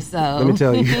love you, so. Let me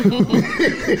tell you. Let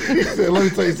me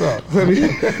tell you something. Let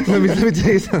me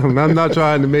tell you something. I'm not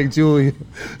trying to make Julia.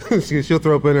 She'll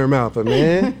throw up in her mouth, but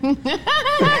man.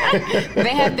 They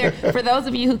have their. For those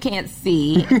of you who can't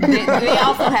see, they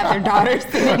also have their daughters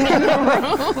sitting in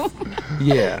the room.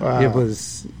 Yeah, Wow.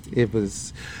 It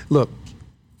was. Look,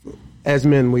 as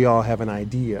men, we all have an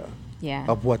idea Yeah.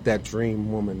 of what that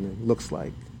dream woman looks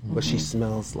like, what she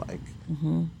smells like,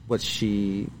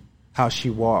 how she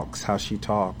walks, how she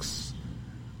talks.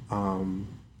 And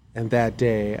that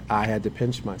day, I had to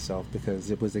pinch myself because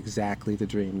it was exactly the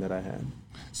dream that I had.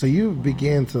 So you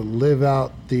began to live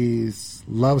out these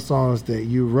love songs that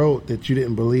you wrote that you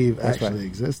didn't believe That's actually right.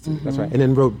 existed. That's right. And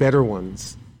then wrote better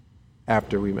ones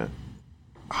after we met.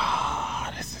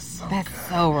 Oh, this is so That's good.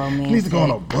 so romantic. It needs to go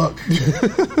on a book.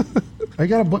 You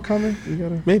got a book coming? You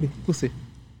got a... Maybe. We'll see.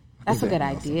 That's a good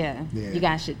idea. Yeah. You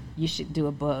guys should do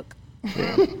a book.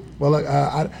 Well, look,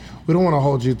 we don't want to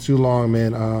hold you too long,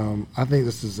 man. I think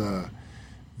this is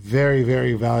very,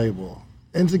 very valuable.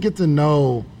 And to get to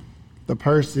know the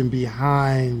person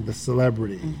behind the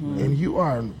celebrity. And you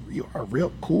are a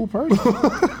real cool person.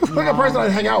 Like a person I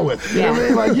hang out with. You know what I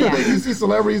mean? Like you see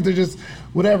celebrities, they're just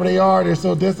whatever they are, they're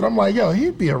so distant. I'm like, yo,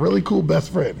 he'd be a really cool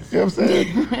best friend. You know what I'm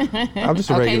saying? I'm just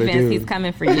a Okay, regular Vince, dude. he's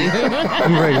coming for you.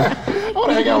 I'm regular. I want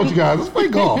to hang out with you guys. Let's play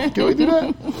golf. Can we do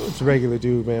that? It's a regular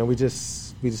dude, man. We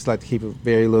just like to keep it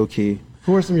very low key.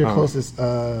 Who are some of your closest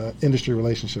industry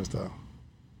relationships, though?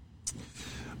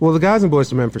 Well, the guys in Boyz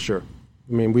II Men for sure.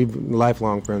 I mean, we've been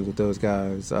lifelong friends with those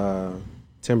guys.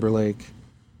 Timberlake,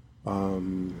 but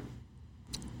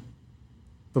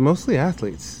mostly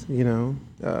athletes. You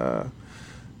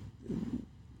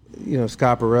know,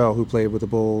 Scott Burrell, who played with the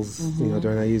Bulls. You know,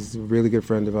 during that, he's a really good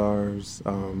friend of ours.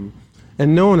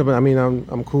 And knowing about, I mean,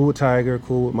 I'm cool with Tiger,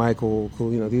 cool with Michael,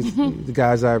 cool. You know, these the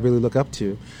guys I really look up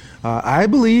to. I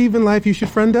believe in life you should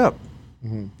friend up.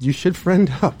 You should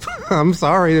friend up. I'm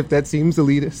sorry if that seems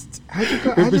elitist. How'd you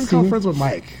become friends with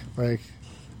Mike? Like,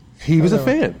 He was a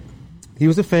fan. He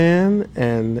was a fan,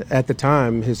 and at the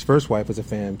time, his first wife was a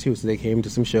fan too. So they came to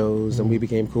some shows, and we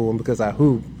became cool. And because I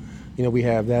hoop, you know, we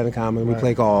have that in common. We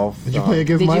play golf. did you play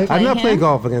against Did you Mike? play- I did not play him?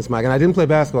 golf against Mike, and I didn't play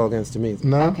basketball against him either.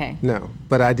 No. Okay. No,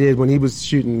 but I did when he was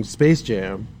shooting Space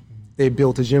Jam. They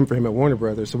built a gym for him at Warner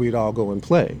Brothers, so we'd all go and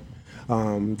play.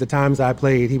 The times I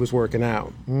played, he was working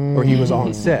out or he was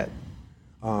on set,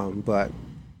 but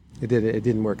it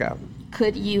didn't work out.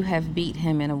 Could you have beat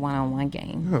him in a one-on-one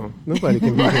game? No, nobody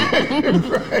can beat him.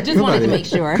 Just wanted to make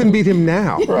sure. Couldn't beat him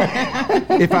now.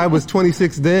 If I was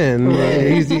 26 then,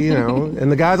 he's, you know,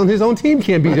 and the guys on his own team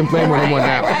can't beat him playing one-on-one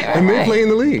now, and they play in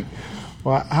the league.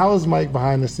 Well, how is Mike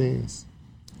behind the scenes?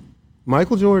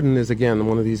 Michael Jordan is, again,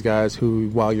 one of these guys who,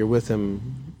 while you're with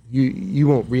him, you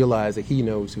won't realize that he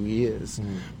knows who he is.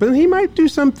 But he might do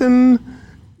something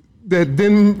that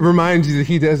then reminds you that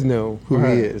he does know who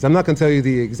he is. I'm not going to tell you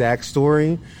the exact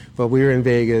story, but we were in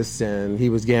Vegas, and he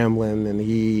was gambling, and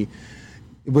he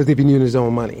wasn't even using his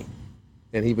own money.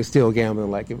 And he was still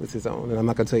gambling like it was his own. And I'm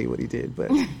not going to tell you what he did, but...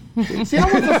 See, I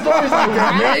want some stories like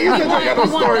that, man. You said you got no We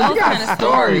want stories. You those got kind of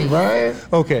stories, stories.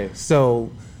 right? Okay, so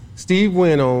Steve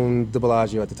Wynn owned the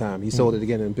Bellagio at the time. He sold it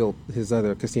again and built his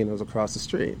other casinos across the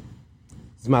street.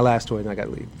 This is my last toy, and I got to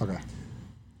leave. Okay.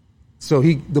 So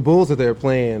the Bulls are there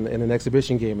playing in an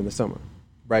exhibition game in the summer,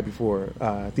 right before,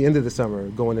 at the end of the summer,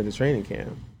 going into training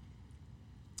camp.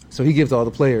 So he gives all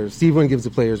the players, Steve Wynn gives the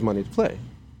players money to play.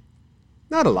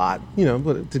 Not a lot, you know,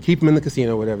 but to keep them in the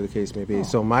casino, whatever the case may be.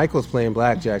 So Michael's playing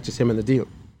blackjack, just him and the dealer.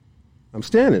 I'm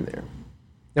standing there.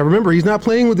 Now remember, he's not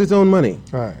playing with his own money.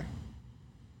 Right.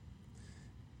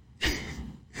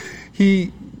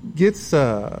 He gets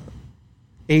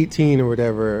 18 or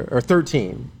whatever, or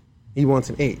 13. He wants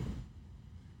an 8.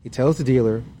 He tells the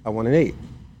dealer, I want an 8.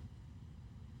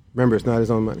 Remember, it's not his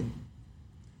own money.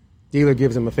 Dealer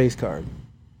gives him a face card.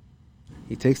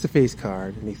 He takes the face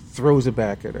card and he throws it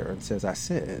back at her and says, I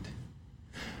said,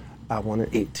 I want an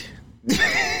 8.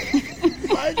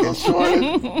 Michael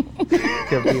Jordan.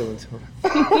 Kept dealing to him.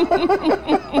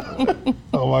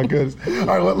 Oh, my goodness. All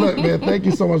right, well, look, man, thank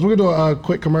you so much. We're going to do a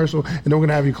quick commercial, and then we're going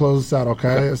to have you close this out,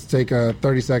 okay? Let's take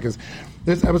 30 seconds.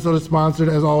 This episode is sponsored,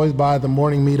 as always, by The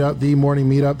Morning Meetup. The Morning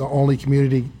Meetup, the only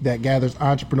community that gathers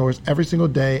entrepreneurs every single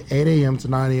day, 8 a.m. to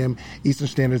 9 a.m. Eastern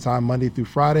Standard Time, Monday through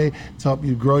Friday, to help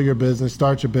you grow your business,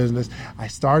 start your business. I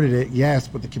started it, yes,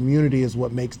 but the community is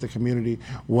what makes the community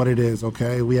what it is,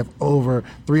 okay? We have over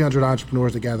 300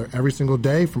 entrepreneurs that gather every single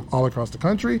day from all across the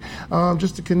country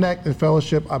just to connect and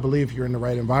fellowship. I believe if you're in the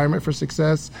right environment for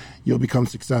success, you'll become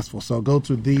successful. So go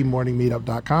to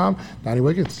themorningmeetup.com. Donnie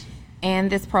Wiggins.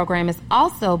 And this program is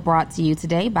also brought to you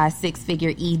today by Six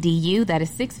Figure EDU. That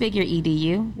is Six Figure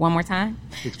EDU. One more time.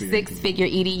 Six Figure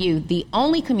EDU, the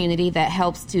only community that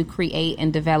helps to create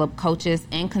and develop coaches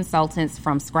and consultants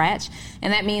from scratch.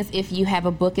 And that means if you have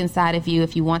a book inside of you,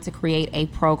 if you want to create a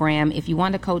program, if you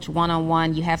want to coach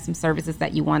one-on-one, you have some services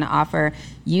that you want to offer,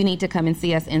 you need to come and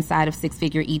see us inside of Six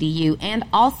Figure EDU. And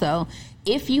also,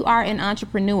 if you are an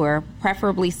entrepreneur,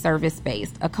 preferably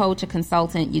service-based, a coach, a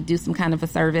consultant, you do some kind of a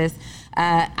service,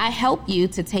 I help you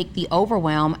to take the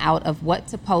overwhelm out of what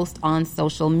to post on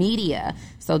social media.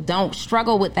 So don't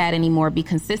struggle with that anymore. Be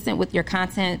consistent with your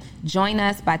content. Join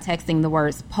us by texting the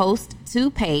words POST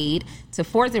to PAID to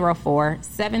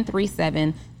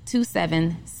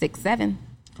 404-737-2767.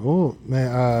 Cool,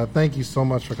 man. Thank you so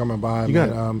much for coming by. You got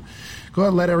it. Go ahead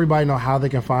and let everybody know how they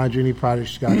can find you, any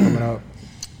projects you got coming up.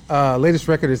 Latest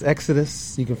record is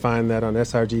Exodus. You can find that on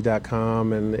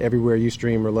srg.com and everywhere you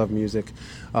stream or love music.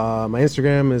 My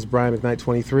Instagram is Brian McKnight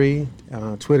 23,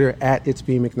 Twitter at It's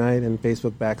B McKnight, and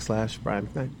Facebook / Brian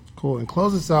McKnight. Cool. And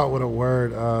close this out with a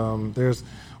word.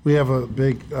 We have a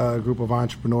big group of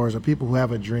entrepreneurs or people who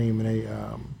have a dream and they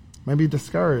may be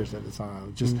discouraged at the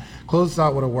time. Just close this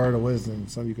out with a word of wisdom,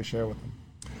 something you can share with them.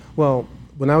 Well,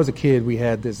 when I was a kid, we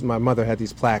had this. My mother had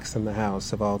these plaques in the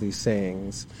house of all these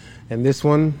sayings, and this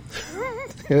one,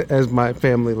 as my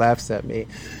family laughs at me,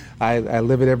 I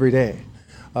live it every day.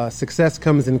 Success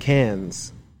comes in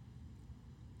cans.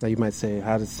 Now you might say,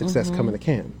 how does success come in a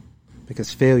can?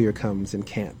 Because failure comes in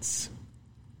cans.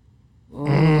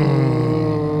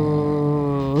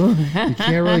 You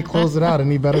can't really close it out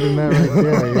any better than that right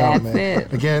there. That's man.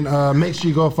 it. Again, make sure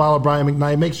you go follow Brian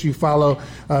McKnight. Make sure you follow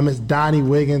Ms. Donnie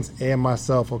Wiggins and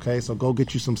myself, okay? So go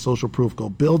get you some social proof. Go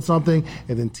build something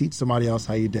and then teach somebody else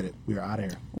how you did it. We are out of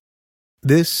here.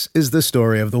 This is the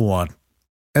story of the one.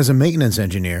 As a maintenance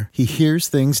engineer, he hears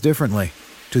things differently.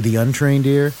 To the untrained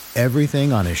ear,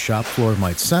 everything on his shop floor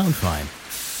might sound fine,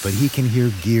 but he can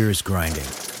hear gears grinding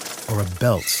or a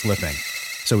belt slipping.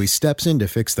 So he steps in to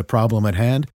fix the problem at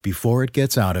hand before it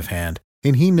gets out of hand.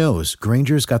 And he knows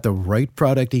Grainger's got the right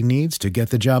product he needs to get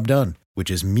the job done, which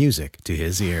is music to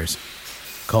his ears.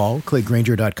 Call, click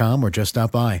Grainger.com, or just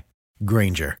stop by.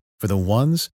 Grainger, for the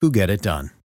ones who get it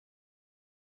done.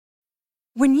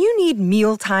 When you need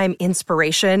mealtime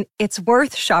inspiration, it's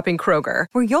worth shopping Kroger,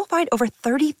 where you'll find over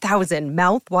 30,000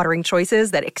 mouth-watering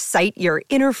choices that excite your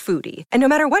inner foodie. And no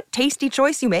matter what tasty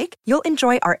choice you make, you'll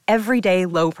enjoy our everyday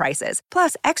low prices,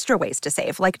 plus extra ways to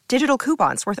save, like digital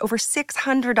coupons worth over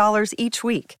 $600 each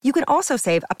week. You can also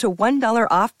save up to $1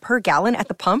 off per gallon at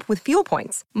the pump with fuel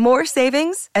points. More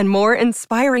savings and more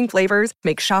inspiring flavors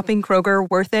make shopping Kroger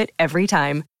worth it every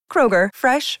time. Kroger,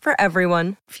 fresh for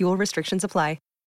everyone. Fuel restrictions apply.